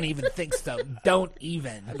 I don't even think so. Don't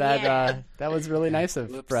even. That was really nice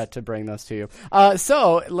of Brett to bring those to you.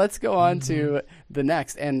 So let's go on to the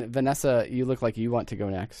next. And Vanessa, you look like you want to go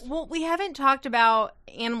next. Well, we haven't talked about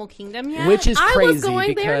Animal Kingdom yet. Which is I crazy was going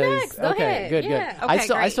because there next. Go okay, ahead. good, Yeah. good. I Okay,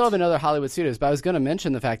 still great. have another Hollywood Studios, but I was going to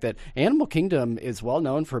mention the fact that Animal Kingdom is well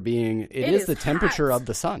known for being it is is the temperature hot. of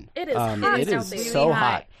the sun. It is it hot is out there. so Really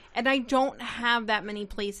hot. And I don't have that many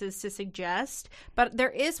places to suggest, but there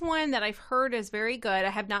is one that I've heard is very good. I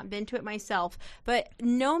have not been to it myself, but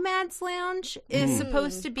Nomad's Lounge is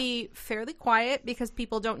supposed to be fairly quiet because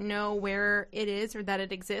people don't know where it is or that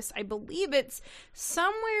it exists. I believe it's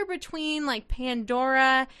somewhere between like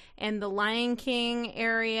Pandora and the Lion King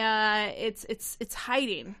area. It's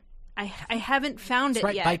hiding. I haven't found It's it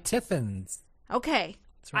right yet. by Tiffin's. Okay.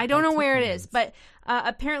 right I don't by know where it Tiffany's. is, but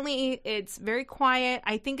apparently it's very quiet.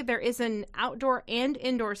 I think there is an outdoor and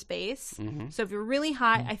indoor space. So if you're really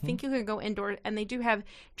hot, I think you can go indoor. And they do have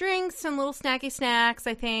drinks and little snacky snacks,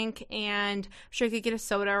 I think. And I'm sure you could get a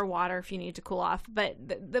soda or water if you need to cool off. But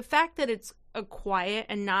the fact that it's a quiet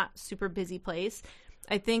and not super busy place,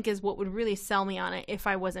 I think is what would really sell me on it if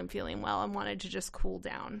I wasn't feeling well and wanted to just cool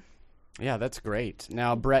down. Yeah, that's great.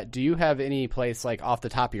 Now, Brett, do you have any place like off the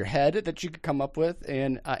top of your head that you could come up with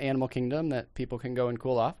in Animal Kingdom that people can go and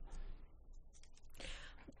cool off?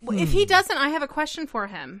 Well, if he doesn't, I have a question for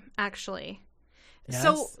him, actually.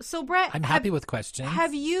 Yes. So Brett, I'm happy with questions.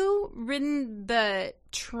 Have you ridden the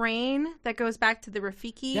train that goes back to the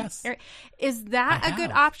Rafiki? Yes. area? Is that I a good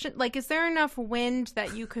have. option? Like, is there enough wind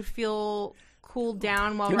that you could feel cooled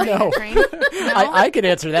down while riding No. the train? No? I could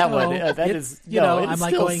answer that one. No, That it's, is, you no, know, it's I'm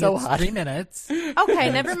like still going, so it's hot. 3 minutes. Okay,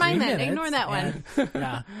 never mind 3 then. minutes, Ignore that one. and-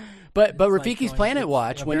 yeah. But like Rafiki's going- Planet it's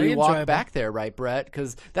Watch, when very you walk enjoyable. back there, right, Brett?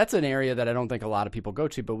 Because that's an area that I don't think a lot of people go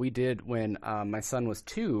to, but we did when my son was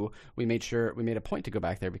 2. We made a point to go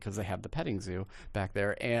back there because they have the petting zoo back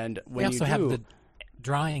there. And We when also you have do, the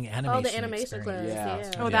drawing animation. Oh, the animation experience. class.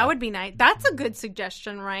 Yeah. Yeah. Oh, that would be nice. That's a good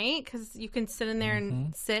suggestion, right? Because you can sit in there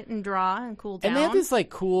and sit and draw and cool down. and they have this like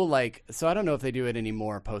cool like, so I don't know if they do it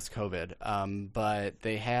anymore post COVID, but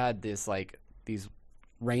they had this like these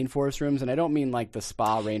rainforest rooms, and I don't mean like the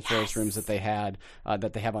spa rainforest rooms that they had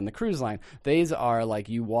that they have on the cruise line. These are like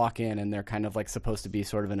you walk in and they're kind of like supposed to be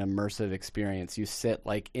sort of an immersive experience. You sit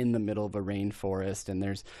like in the middle of a rainforest and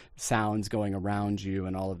there's sounds going around you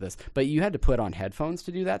and all of this, but you had to put on headphones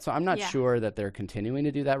to do that, so I'm not Yeah. sure that they're continuing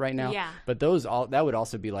to do that right now. Yeah. But that would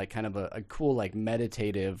also be like kind of a cool like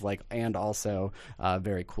meditative like and also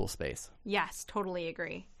very cool space. Yes, totally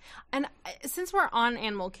agree. And since we're on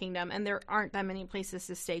Animal Kingdom and there aren't that many places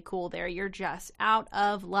to stay cool there, you're just out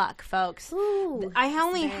of luck, folks. Ooh, I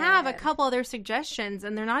only that's have a bad. couple other suggestions,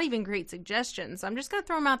 and they're not even great suggestions. I'm just going to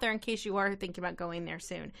throw them out there in case you are thinking about going there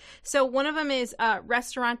soon. So one of them is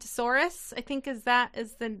Restaurantosaurus, I think is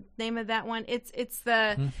the name of that one. It's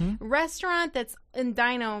the restaurant that's in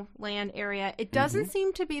Dino Land area. It doesn't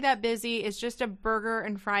seem to be that busy. It's just a burger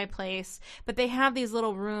and fry place, but they have these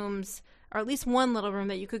little rooms, or at least one little room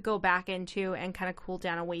that you could go back into and kind of cool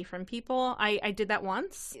down away from people. I did that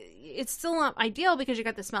once. It's still not ideal because you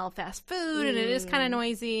got the smell of fast food and it is kind of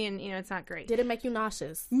noisy and, it's not great. Did it make you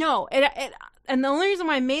nauseous? No, and the only reason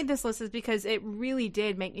why I made this list is because it really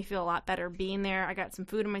did make me feel a lot better being there. I got some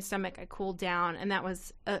food in my stomach. I cooled down, and it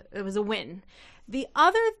was a win. The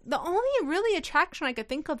only really attraction I could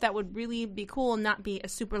think of that would really be cool and not be a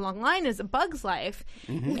super long line is a Bug's Life,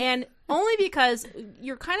 and only because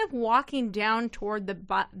you're kind of walking down toward the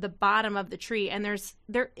bottom of the tree, and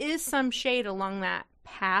there is some shade along that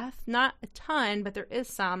path, not a ton, but there is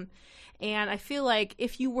some, and I feel like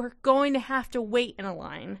if you were going to have to wait in a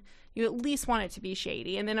line, you at least want it to be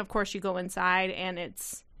shady, and then of course you go inside and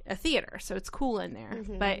it's a theater, so it's cool in there.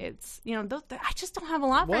 But it's I just don't have a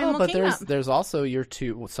lot for Well, Animal but Kingdom. there's also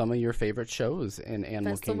some of your favorite shows in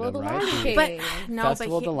Animal Festival Kingdom, of the right? Lion King. But no,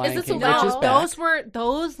 Festival of the but Lion Is it King, too which is long? back.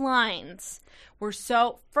 those lines were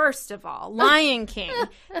so. First of all, Lion King,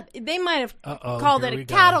 they might have called here it we a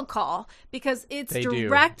go. cattle call because it's They do.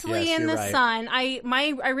 directly Yes, in you're the right. sun. I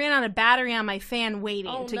ran out of battery on my fan waiting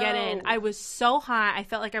Oh, to get in. no. I was so hot, I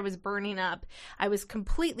felt like I was burning up. I was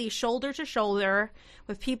completely shoulder to shoulder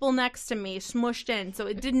with people next to me, smushed in. So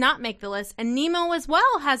it did not make the list. And Nemo as well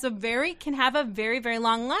can have a very, very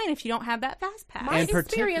long line if you don't have that fast pass. My And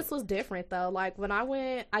experience was different though. Like when I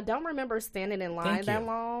went, I don't remember standing in line Thank that you.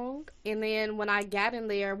 long. And then when I got in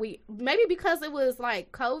there, maybe because it was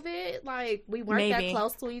like COVID, like we weren't Maybe. that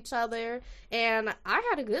close to each other, and I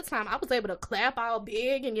had a good time. I was able to clap all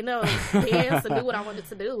big and dance and do what I wanted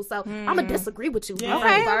to do. So I'm gonna disagree with you. Yeah.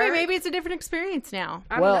 Right, Okay, Bert? maybe it's a different experience now.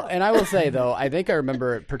 I don't Well, know. and I will say though, I think I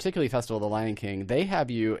remember particularly Festival of the Lion King. They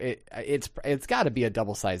have you. It's got to be a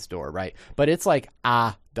double-sized door, right? But it's like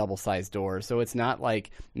a double-sized door, so it's not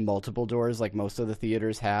like multiple doors like most of the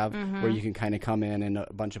theaters have, where you can kind of come in a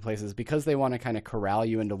bunch of places because they want to kind of corral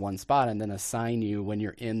you into one spot and then assign you when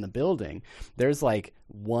you're in the building. There's like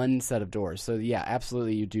one set of doors, so yeah,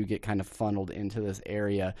 absolutely, you do get kind of funneled into this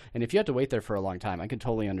area, and if you have to wait there for a long time, I can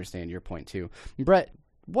totally understand your point too, Brett.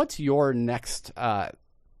 What's your next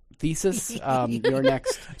thesis, your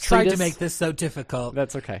next Tried to treatise? make this so difficult.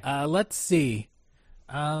 That's okay. Let's see.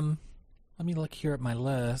 Let me look here at my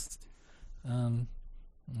list. I'm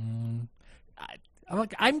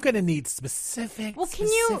going to need specific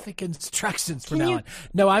instructions from now on.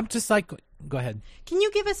 No, I'm just like, go ahead. Can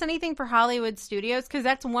you give us anything for Hollywood Studios? Because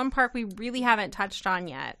that's one park we really haven't touched on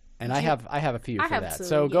yet. And I have a few for have that. two,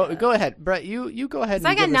 So yeah. go ahead, Brett. You go ahead. And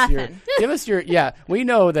I got give us nothing. give us your. Yeah, we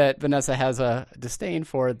know that Vanessa has a disdain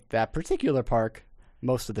for that particular park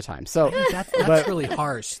most of the time. So That's really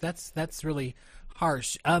harsh. That's really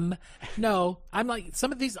harsh. No, I'm like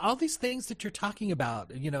all these things that you're talking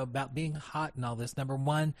about, about being hot and all this. Number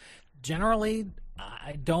one, generally,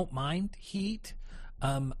 I don't mind heat.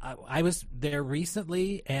 I was there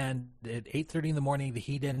recently, and at 8:30 in the morning, the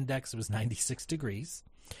heat index was 96 degrees,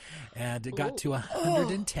 and it got to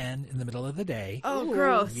 110 in the middle of the day. Oh,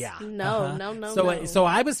 gross. Yeah. No. So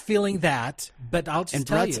I was feeling that, but I'll just and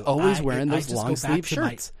tell Brett's you, always wearing I those just go long back sleeve to my-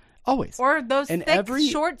 shirts. Always. Or those And thick every-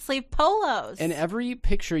 short sleeve polos. In every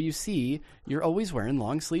picture you see, you're always wearing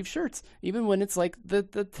long sleeve shirts, even when it's like the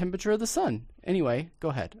temperature of the sun. Anyway, go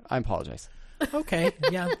ahead. I apologize. Okay.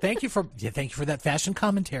 Yeah. Thank you for that fashion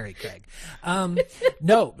commentary, Craig.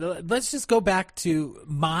 No, let's just go back to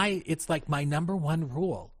it's like my number one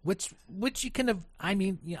rule, which you can have, I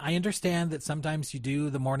mean, I understand that sometimes you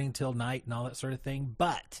do the morning till night and all that sort of thing,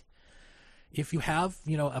 but if you have,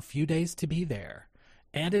 a few days to be there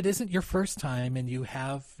and it isn't your first time and you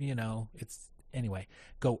have, anyway,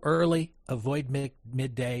 go early, avoid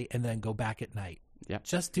midday, and then go back at night. Yep.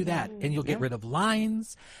 Just do that and you'll get rid of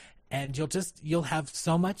lines. And you'll have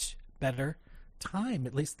so much better time.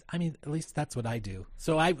 At least that's what I do.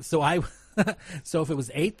 So if it was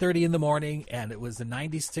 8:30 in the morning and it was a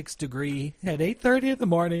 96 degree at 8:30 in the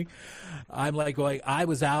morning, I'm like going, I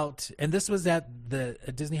was out, and this was at the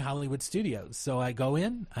Disney Hollywood Studios. So I go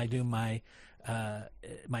in, I do my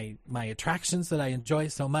my attractions that I enjoy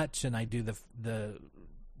so much, and I do the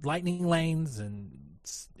lightning lanes and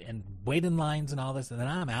wait in lines and all this, and then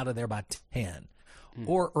I'm out of there by 10.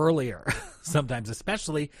 Or earlier, sometimes,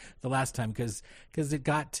 especially the last time, because it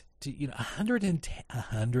got to 110.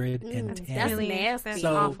 That's really nasty. That's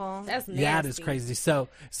So- awful. That's nasty. Yeah, it is crazy. So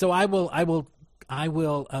I will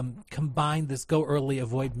combine this go early,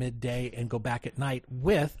 avoid midday, and go back at night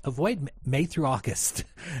with avoid May through August,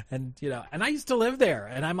 and and I used to live there,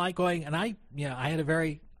 and I'm like going, and I had a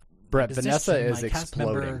very Brett, position, Vanessa is my cast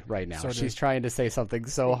member exploding right now. sort of- She's trying to say something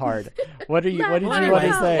so hard. What did you want to Anyway.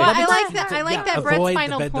 say? Well, I me like tell that. you- I like yeah, that. Brett's avoid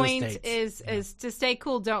final those point dates. is to stay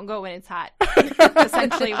cool. Don't go when it's hot.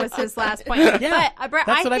 Essentially, was his last point. Yeah, but Brett,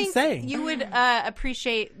 that's I what I'm think saying. you would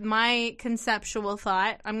appreciate my conceptual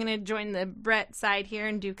thought. I'm going to join the Brett side here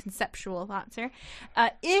and do conceptual thoughts here.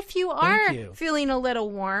 If you are you. feeling a little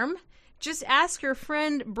warm, just ask your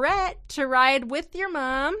friend Brett to ride with your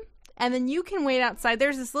mom. And then you can wait outside.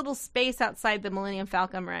 There's this little space outside the Millennium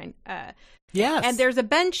Falcon ride. Yes, And there's a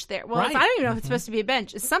bench there. Well, Right. I don't even know if it's supposed to be a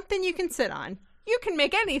bench. It's something you can sit on. You can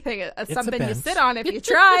make anything something you bench. sit on if you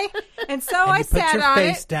try. And so and I you put sat your on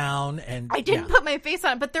face it. down, and I didn't put my face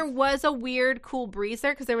on it, but there was a weird, cool breeze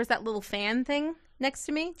there because there was that little fan thing next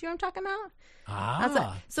to me. Do you know what I'm talking about?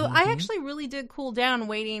 So I actually really did cool down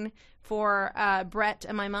waiting for Brett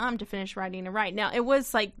and my mom to finish riding a ride. Now, it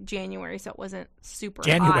was like January, so it wasn't super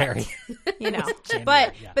January. hot, January,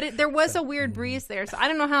 but yeah. there was a weird breeze there, so I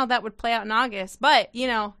don't know how that would play out in August. But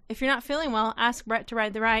if you're not feeling well, ask Brett to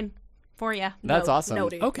ride the ride for you. That's awesome.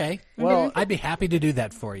 Noted. Okay. Mm-hmm. Well, I'd be happy to do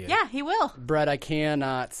that for you. Yeah, he will. Brett, I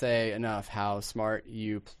cannot say enough how smart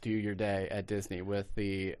you do your day at Disney with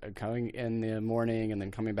the coming in the morning and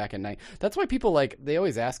then coming back at night. That's why people they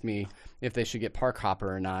always ask me if they should get Park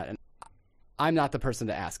Hopper or not. And I'm not the person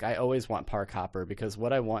to ask. I always want Park Hopper because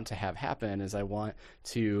what I want to have happen is I want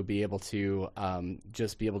to be able to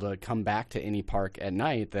just be able to come back to any park at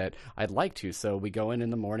night that I'd like to. So we go in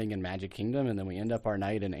the morning in Magic Kingdom and then we end up our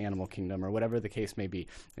night in Animal Kingdom or whatever the case may be.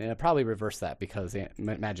 And I'll probably reverse that because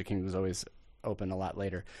Magic Kingdom is always open a lot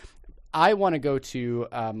later. I want to go to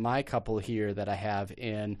my couple here that I have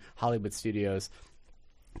in Hollywood Studios.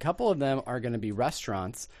 A couple of them are going to be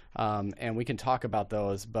restaurants, and we can talk about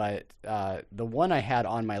those, but the one I had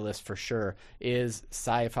on my list for sure is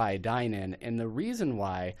Sci-Fi Dine-In, and the reason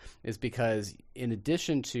why is because in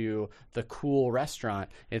addition to the cool restaurant,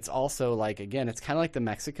 it's also like, again, it's kind of like the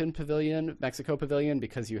Mexico Pavilion,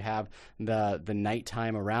 because you have the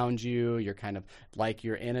nighttime around you. You're kind of like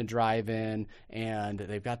you're in a drive-in, and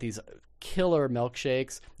they've got these killer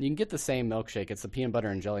milkshakes. You can get the same milkshake. It's the peanut butter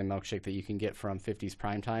and jelly milkshake that you can get from 50s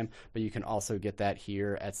Primetime, but you can also get that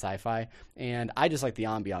here at Sci-Fi. And I just like the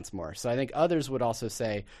ambiance more. So I think others would also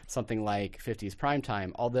say something like 50s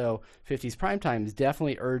Primetime, although 50s Primetime is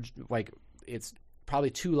definitely it's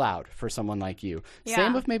probably too loud for someone like you. Yeah.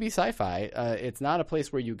 Same with maybe Sci-Fi. It's not a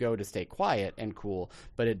place where you go to stay quiet and cool,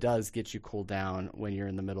 but it does get you cooled down when you're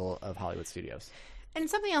in the middle of Hollywood Studios. And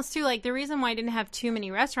something else too, like the reason why I didn't have too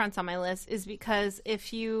many restaurants on my list is because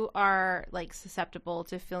if you are like susceptible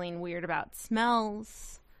to feeling weird about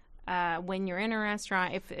smells when you're in a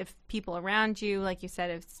restaurant, if people around you, like you said,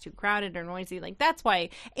 if it's too crowded or noisy, like that's why.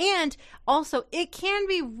 And also, it can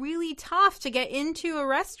be really tough to get into a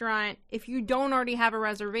restaurant if you don't already have a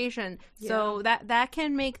reservation. Yeah. So that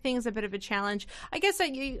can make things a bit of a challenge. I guess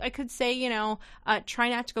I could say, try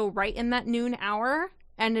not to go right in that noon hour.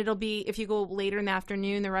 And it'll be, if you go later in the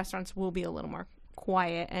afternoon, the restaurants will be a little more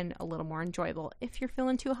quiet and a little more enjoyable if you're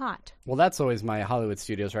feeling too hot. Well, that's always my Hollywood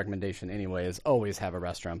Studios recommendation anyway, is always have a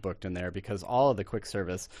restaurant booked in there, because all of the quick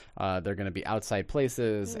service, they're going to be outside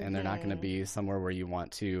places, and they're not going to be somewhere where you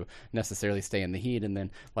want to necessarily stay in the heat. And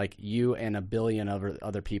then like you and a billion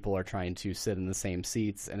other people are trying to sit in the same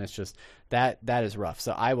seats, and it's just that is rough.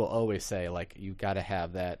 So I will always say, like, you got to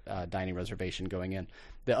have that dining reservation going in.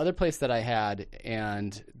 The other place that I had,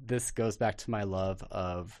 and this goes back to my love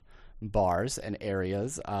of bars and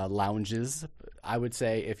areas, lounges. I would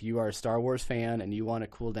say if you are a Star Wars fan and you want to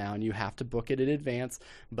cool down, you have to book it in advance,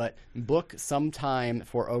 but book some time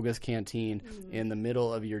for Oga's Canteen in the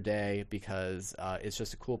middle of your day, because it's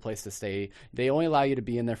just a cool place to stay. They only allow you to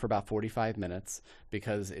be in there for about 45 minutes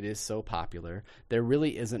because it is so popular. There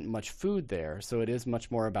really isn't much food there, so it is much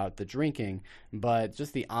more about the drinking, but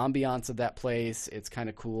just the ambiance of that place, it's kind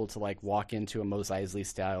of cool to like walk into a Mos Eisley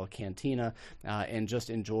style cantina and just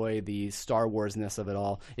enjoy the Star Wars-ness of it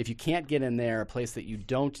all. If you can't get in there, a place that you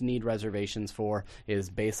don't need reservations for is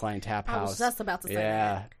Baseline Tap House. I was just about to say that.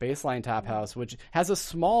 Yeah, Baseline Tap House, which has a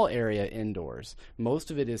small area indoors. Most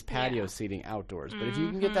of it is patio seating outdoors. But if you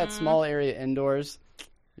can get that small area indoors,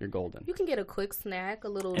 you're golden. You can get a quick snack, a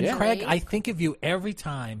little And drink. Craig, I think of you every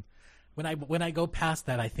time when I go past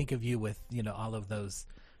that. I think of you with all of those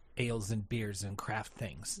ales and beers and craft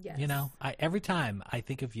things. Yes. Every time I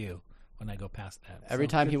think of you when I go past that. Every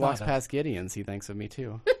So time good he walks thought. past Gideon's, he thinks of me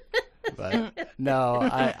too. But no,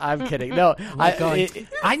 I'm kidding. No,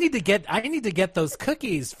 I need to get those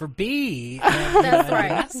cookies for B. And, That's right.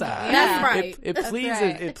 Vanessa. That's right.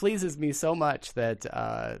 It pleases me so much that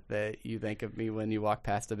that you think of me when you walk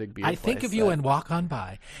past a big beer I place. think of you and walk on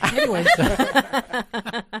by. Anyway,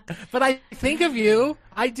 but I think of you.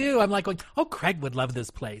 I do. I'm like, oh, Craig would love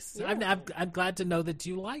this place. Yeah. I'm glad to know that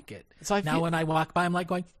you like it. So I now feel- when I walk by, I'm like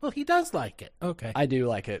going, well, he does like it. Okay. I do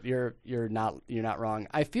like it. You're not wrong.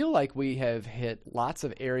 I feel like we have hit lots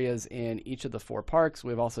of areas in each of the 4 parks.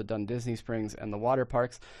 We've also done Disney Springs and the water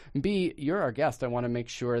parks. B, you're our guest. I want to make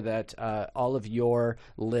sure that all of your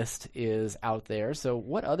list is out there. So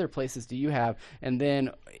what other places do you have? And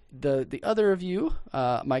then the other of you,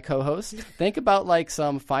 my co-host, think about like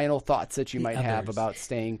some final thoughts that you might have others. about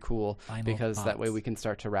staying cool, Final because that way thoughts. we can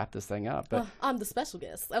start to wrap this thing up. But I'm the special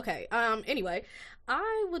guest. Okay. Anyway,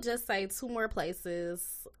 I would just say 2 more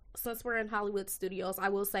places. Since we're in Hollywood Studios, I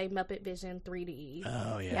will say Muppet Vision 3D.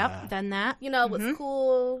 oh yeah. Yep, done that. What's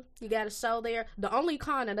cool? You got a show there. The only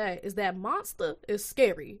con of that is that Monster is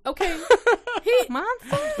scary. Okay,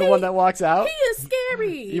 Monster? The one that walks out? he is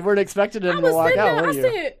scary. You weren't expecting him I to was walk sitting out, there. were I you?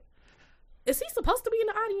 said, "Is he supposed to be in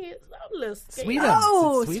the audience?" I'm a little scared. Sweetums.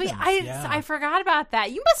 Oh, It's sweet. Sweetums. I forgot about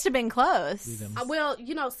that. You must have been close. Sweetums.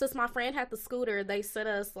 Well, since my friend had the scooter, they set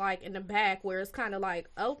us like in the back where it's kind of like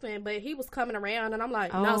open, but he was coming around, and I'm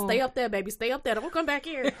like, Oh. "No, stay up there, baby, stay up there. Don't come back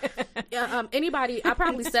here." Anybody? I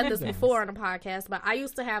probably said this before on the podcast, but I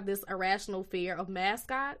used to have this irrational fear of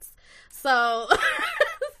mascots. So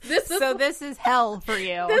This is hell for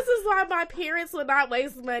you. This is why my parents would not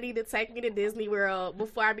waste money to take me to Disney World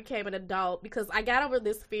before I became an adult, because I got over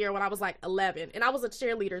this fear when I was like 11, and I was a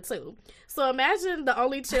cheerleader too. So imagine the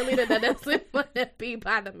only cheerleader that doesn't want to be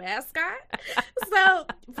by the mascot. So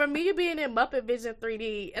for me being in Muppet Vision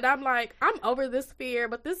 3D, and I'm like, I'm over this fear,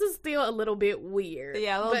 but this is still a little bit weird.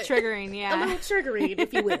 Yeah, a little But- triggering, A yeah. little triggering,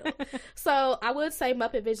 if you will. So I would say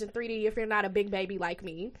Muppet Vision 3D if you're not a big baby like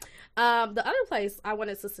me. The other place I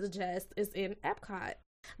wanted to suggest is in Epcot.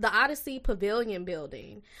 The Odyssey Pavilion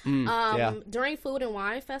building. yeah. During Food and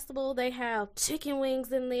Wine Festival, they have chicken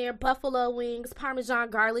wings in there, buffalo wings, Parmesan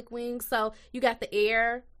garlic wings. So you got the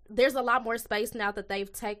air. There's a lot more space now that they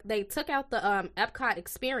took out the Epcot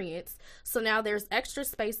experience. So now there's extra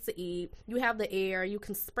space to eat. You have the air. You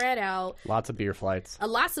can spread out. Lots of beer flights.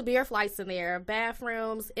 Lots of beer flights in there.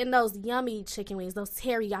 Bathrooms. And those yummy chicken wings. Those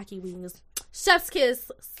teriyaki wings. Chef's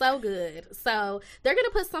kiss. So good. So they're going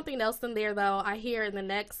to put something else in there, though, I hear in the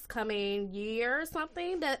next coming year or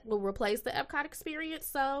something that will replace the Epcot experience.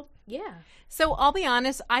 So, yeah. So I'll be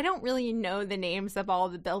honest, I don't really know the names of all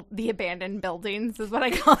the abandoned buildings, is what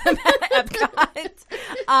I call them at Epcot.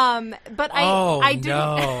 But I didn't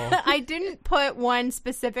no. I didn't put one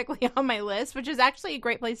specifically on my list, which is actually a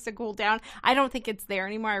great place to cool down. I don't think it's there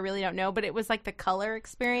anymore. I really don't know, but it was like the color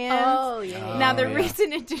experience. Oh, yeah. Now the yeah.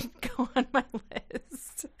 reason it didn't go on my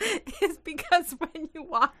list is because when you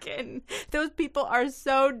walk in, those people are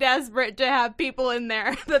so desperate to have people in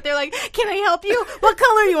there that they're like, "Can I help you? What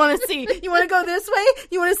color you want to see? You want to go this way?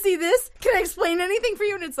 You want to see this? Can I explain anything for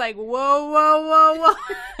you?" And it's like, whoa.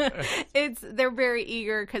 They're very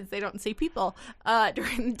eager because they don't see people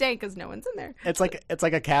during the day because no one's in there. It's like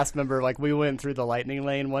a cast member. Like, we went through the lightning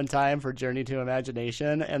lane one time for Journey to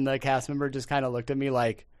Imagination, and the cast member just kind of looked at me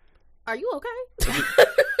like, Are you okay?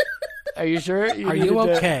 "Are you sure? Are needed you to-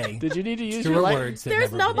 okay?" Did you need to use Two your words. that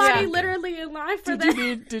There's never been nobody spoken. literally in line for Did that.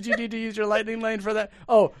 you need to use your lightning lane for that?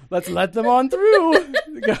 Oh, let's let them on through.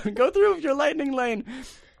 Go through with your lightning lane.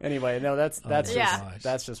 Anyway, no, that's my just gosh.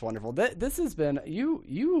 that's just wonderful. This has been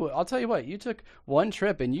you. I'll tell you what. You took one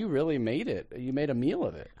trip and you really made it. You made a meal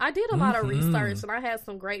of it. I did a lot of research, and I had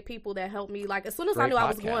some great people that helped me. Like, as soon as I Great knew I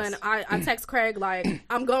was podcast. going, I text Craig, like,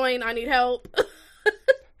 "I'm going. I need help."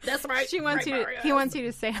 That's right. He wants you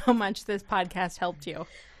to say how much this podcast helped you.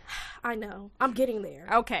 I know. I'm getting there.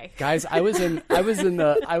 Okay. Guys, I was in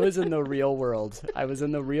the real world. I was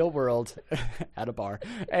in the real world at a bar,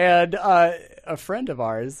 and a friend of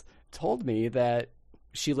ours told me that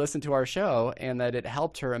she listened to our show and that it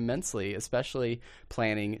helped her immensely, especially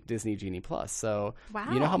planning Disney Genie Plus. So,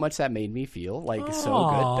 Wow. you know how much that made me feel? Like, so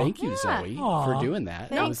Aw. good. Thank you, Yeah. Zoe, Aw. for doing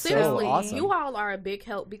that. No, It was seriously, so awesome. you all are a big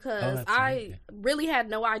help because that's I right. really had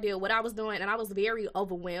no idea what I was doing, and I was very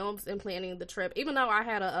overwhelmed in planning the trip. Even though I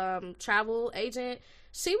had a travel agent,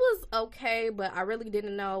 she was okay, but I really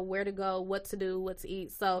didn't know where to go, what to do, what to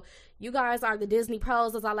eat. So you guys are the Disney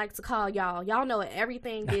pros, as I like to call y'all. Y'all know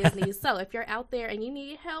everything Disney. So if you're out there and you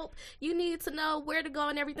need help, you need to know where to go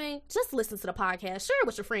and everything, just listen to the podcast. Share it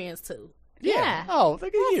with your friends too. Yeah. Oh,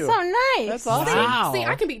 look at you. So nice. That's awesome. Wow. See,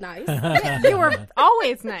 I can be nice. You were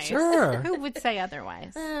always nice. Sure. Who would say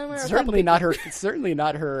otherwise? We're a Certainly couple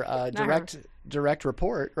not her direct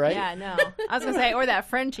report, right? Yeah, no. I was going to say, or that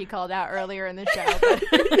friend she called out earlier in the show.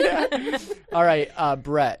 But All right,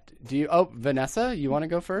 Brett, Vanessa, you want to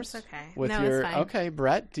go first? okay. With No, it's fine. Okay,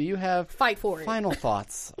 Brett, do you have Fight for it. final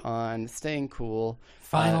thoughts on staying cool?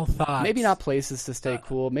 Final thoughts. Maybe not places to stay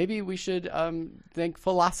cool. Maybe we should think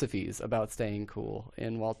philosophies about staying cool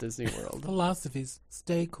in Walt Disney World. Philosophies.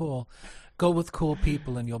 Stay cool. Go with cool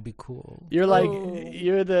people and you'll be cool. You're like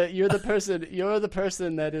you're the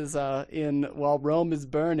person that is in while Rome is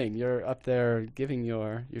burning. You're up there giving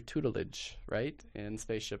your tutelage, right, in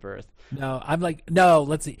Spaceship Earth. No, I'm like, no,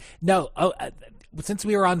 let's see. No, since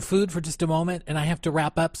we were on food for just a moment and I have to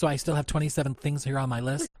wrap up, so I still have 27 things here on my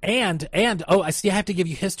list. And I see I have to give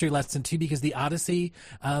you history lesson too, because the Odyssey,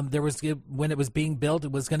 there was, when it was being built,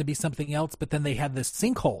 it was going to be something else, but then they had this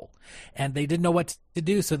sinkhole and they didn't know what to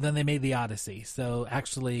do. So then they made the Odyssey. So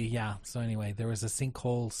actually, yeah. So anyway, there was a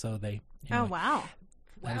sinkhole. So they, Oh, anyway, wow.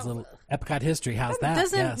 that is a little Epcot history. How's that?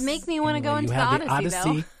 doesn't Yes. make me wanna go Anyway, into you the have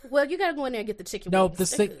Odyssey, though. Well, you gotta go in there and get the chicken No, wings.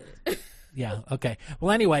 this They're thing. good. Yeah. Okay.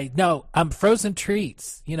 Well, anyway, no. Frozen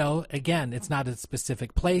treats. You know, again, it's not a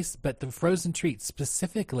specific place, but the frozen treats,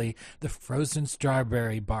 specifically the frozen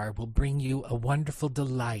strawberry bar, will bring you a wonderful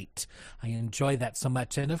delight. I enjoy that so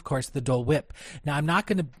much, and of course, the Dole Whip. Now, I'm not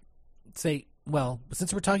going to say. Well,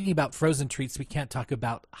 since we're talking about frozen treats, we can't talk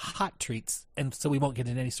about hot treats, and so we won't get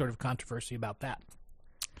into any sort of controversy about that.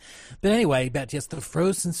 But anyway, yes, the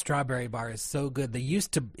frozen strawberry bar is so good. It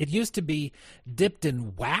used to be dipped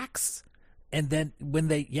in wax. And then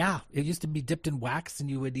it used to be dipped in wax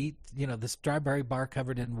and you would eat, the strawberry bar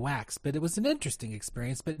covered in wax. But it was an interesting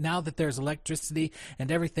experience. But now that there's electricity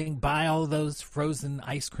and everything by all those frozen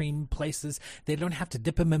ice cream places, they don't have to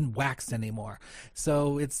dip them in wax anymore.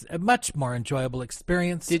 So it's a much more enjoyable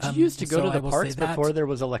experience. Did you used to go so to I the will parks say that. before there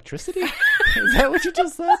was electricity? Is that what you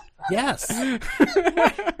just said? Yes.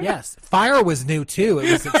 Yes. Fire was new too.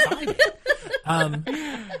 It was exciting.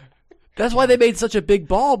 That's why they made such a big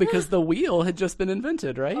ball, because the wheel had just been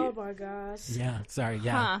invented, right? Oh my gosh. Yeah, sorry.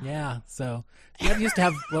 Yeah, Huh. yeah. So they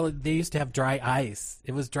used to have dry ice.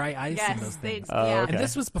 It was dry ice in those things. yeah. okay. And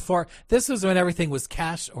this was when everything was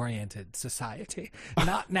cash-oriented society.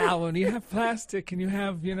 Not now when you have plastic and you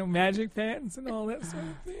have, magic fans and all that sort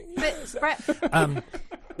of thing. But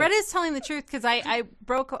Brett is telling the truth, because I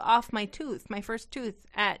broke off my first tooth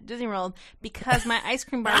at Disney World, because my ice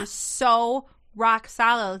cream bar was so rock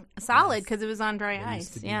solid because it was on dry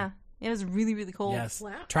used to ice. be. Yeah. It was really, really cold. Yes.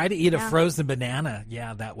 Wow. Try to eat a Yeah. frozen banana.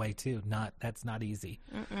 Yeah, that way too. That's not easy.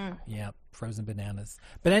 Yeah, frozen bananas.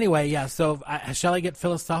 But anyway, yeah. So shall I get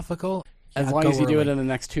philosophical? As Yeah, long go as you do it early. in the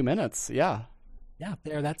next 2 minutes. Yeah. Yeah,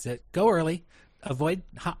 that's it. Go early. Avoid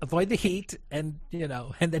the heat, and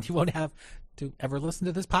and then you won't have to ever listen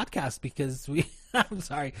to this podcast, because I'm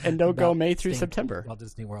sorry. And don't go about May through staying September. at Walt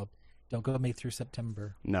Disney World. Don't go May through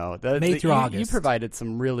September. No, May through you August. provided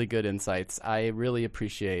some really good insights. I really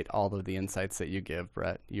appreciate all of the insights that you give,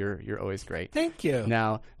 Brett. You're always great. Thank you.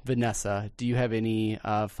 Now, Vanessa, do you have any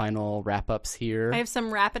final wrap-ups here? I have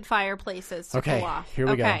some rapid fire places to Okay, pull off. here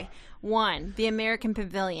we go. Okay. 1, the American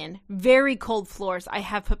Pavilion. Very cold floors. I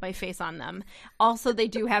have put my face on them. Also, they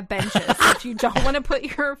do have benches. If you don't want to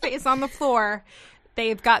put your face on the floor,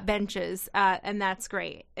 they've got benches, and that's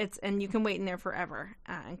great. And you can wait in there forever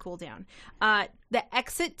and cool down. The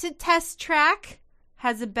Exit to Test track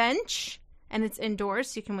has a bench, and it's indoors,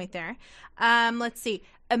 so you can wait there. Let's see.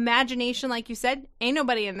 Imagination, like you said, ain't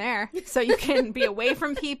nobody in there, so you can be away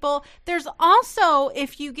from people. There's also,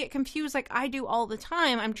 if you get confused like I do all the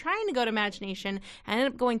time, I'm trying to go to Imagination, and I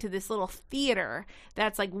end up going to this little theater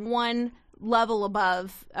that's like one level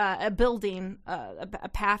above a building, a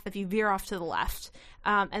path if you veer off to the left.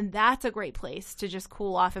 And that's a great place to just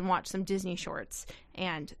cool off and watch some Disney shorts,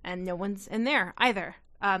 and no one's in there either.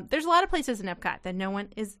 There's a lot of places in Epcot that no one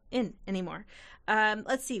is in anymore.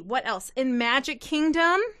 Let's see, what else? In Magic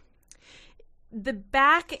Kingdom, the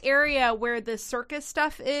back area where the circus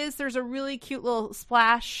stuff is, there's a really cute little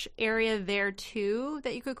splash area there too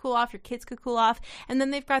that you could cool off. Your kids could cool off. And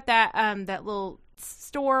then they've got that that little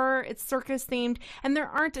store. It's circus themed, and there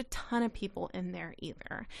aren't a ton of people in there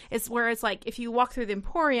either. It's where it's like if you walk through the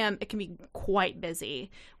Emporium, it can be quite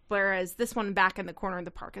busy, whereas this one back in the corner of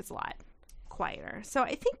the park is a lot quieter. So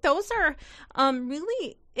I think those are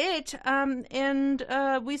really it. And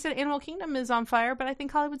we said Animal Kingdom is on fire, but I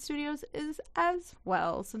think Hollywood Studios is as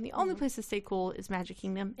well. So the only place to stay cool is Magic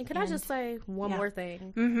Kingdom. And can I just say one Yeah. more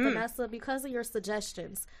thing? Mhm. Vanessa, because of your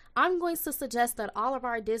suggestions, I'm going to suggest that all of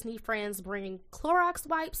our Disney friends bring Clorox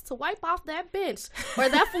wipes to wipe off that bench or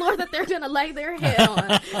that floor that they're going to lay their head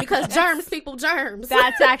on. Because germs, people, germs.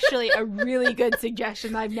 That's actually a really good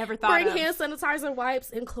suggestion I've never thought Bring of. hand sanitizer wipes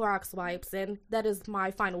and Clorox wipes. And that is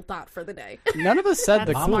my final thought for the day. None of us said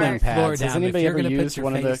the That's cooling smart. Floor pads. down Has if anybody you're ever gonna put used your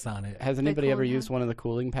one of face the? on it. Has anybody ever cooling used one of the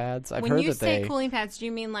cooling pads? I've When heard you that say they cooling pads, do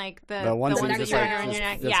you mean like the ones that that you you just wear like on your just,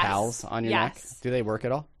 neck? the Yes. towels on your neck. Yes. Do they work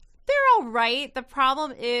at all? They're all right. The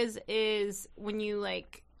problem is when you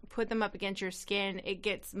like put them up against your skin, it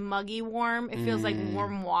gets muggy warm. It feels like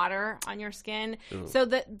warm water on your skin. So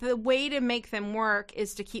the way to make them work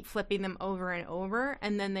is to keep flipping them over and over,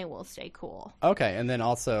 and then they will stay cool. Okay, and then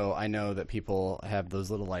also I know that people have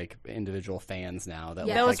those little like individual fans now that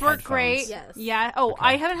Yeah. look Those like work great. Yes. Yeah. Oh,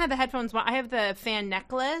 I haven't had the headphones, but I have the fan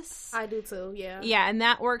necklace. I do too, yeah. Yeah, and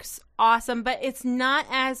that works awesome, but it's not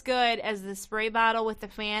as good as the spray bottle with the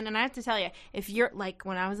fan. And I have to tell you, if you're like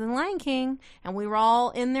when I was in Lion King and we were all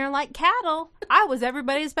in there like cattle, I was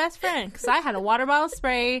everybody's best friend because I had a water bottle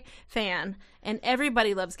spray fan, and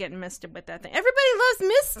everybody loves getting misted with that thing. Everybody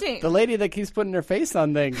loves misting. The lady that keeps putting her face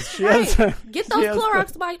on things. She has, Get she those has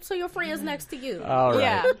Clorox wipes to your friends next to you. All right.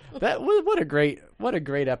 Yeah. What a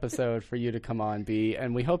great episode for you to come on, B.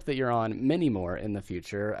 And we hope that you're on many more in the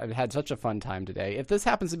future. I've had such a fun time today. If this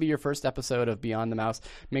happens to be your first episode of Beyond the Mouse,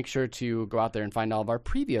 make sure to go out there and find all of our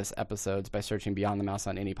previous episodes by searching Beyond the Mouse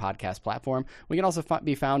on any podcast platform. We can also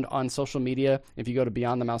be found on social media. If you go to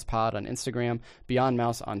Beyond the Mouse Pod on Instagram, Beyond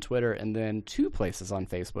Mouse on Twitter, and then 2 places on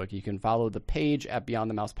Facebook. You can follow the page at Beyond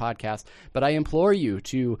the Mouse Podcast. But I implore you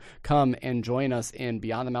to come and join us in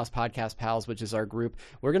Beyond the Mouse Podcast Pals, which is our group.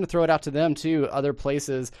 We're going to throw it out to them too, other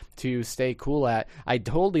places to stay cool at. I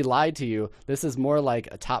totally lied to you. This is more like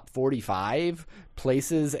a top 45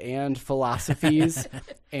 places and philosophies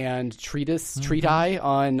and treatise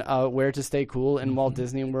on where to stay cool in Walt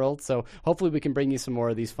Disney World. So hopefully we can bring you some more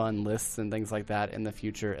of these fun lists and things like that in the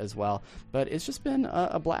future as well. But it's just been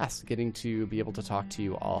a blast getting to be able to talk to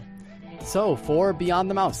you all. So for Beyond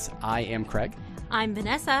the Mouse, I am Craig. I'm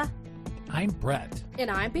Vanessa. I'm Brett.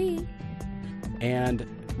 And I'm B. And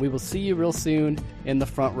we will see you real soon in the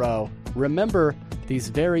front row remember these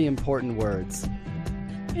very important words.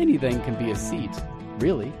 Anything can be a seat,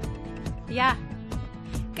 really. Yeah.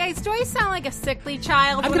 Guys, do I sound like a sickly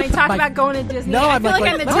child I'm when I gonna put talk my- about going to Disney? No, I I'm feel like,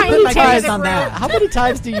 like I'm the let me tiny put my kid eyes in on the that. room. How many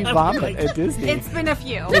times do you vomit at Disney? It's been a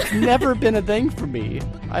few. It's never been a thing for me.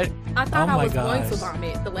 I thought Oh I my was going to gosh.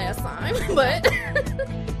 vomit the last time, but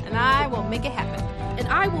And I will make it happen. and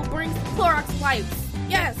I will bring Clorox wipes.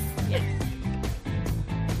 Yes.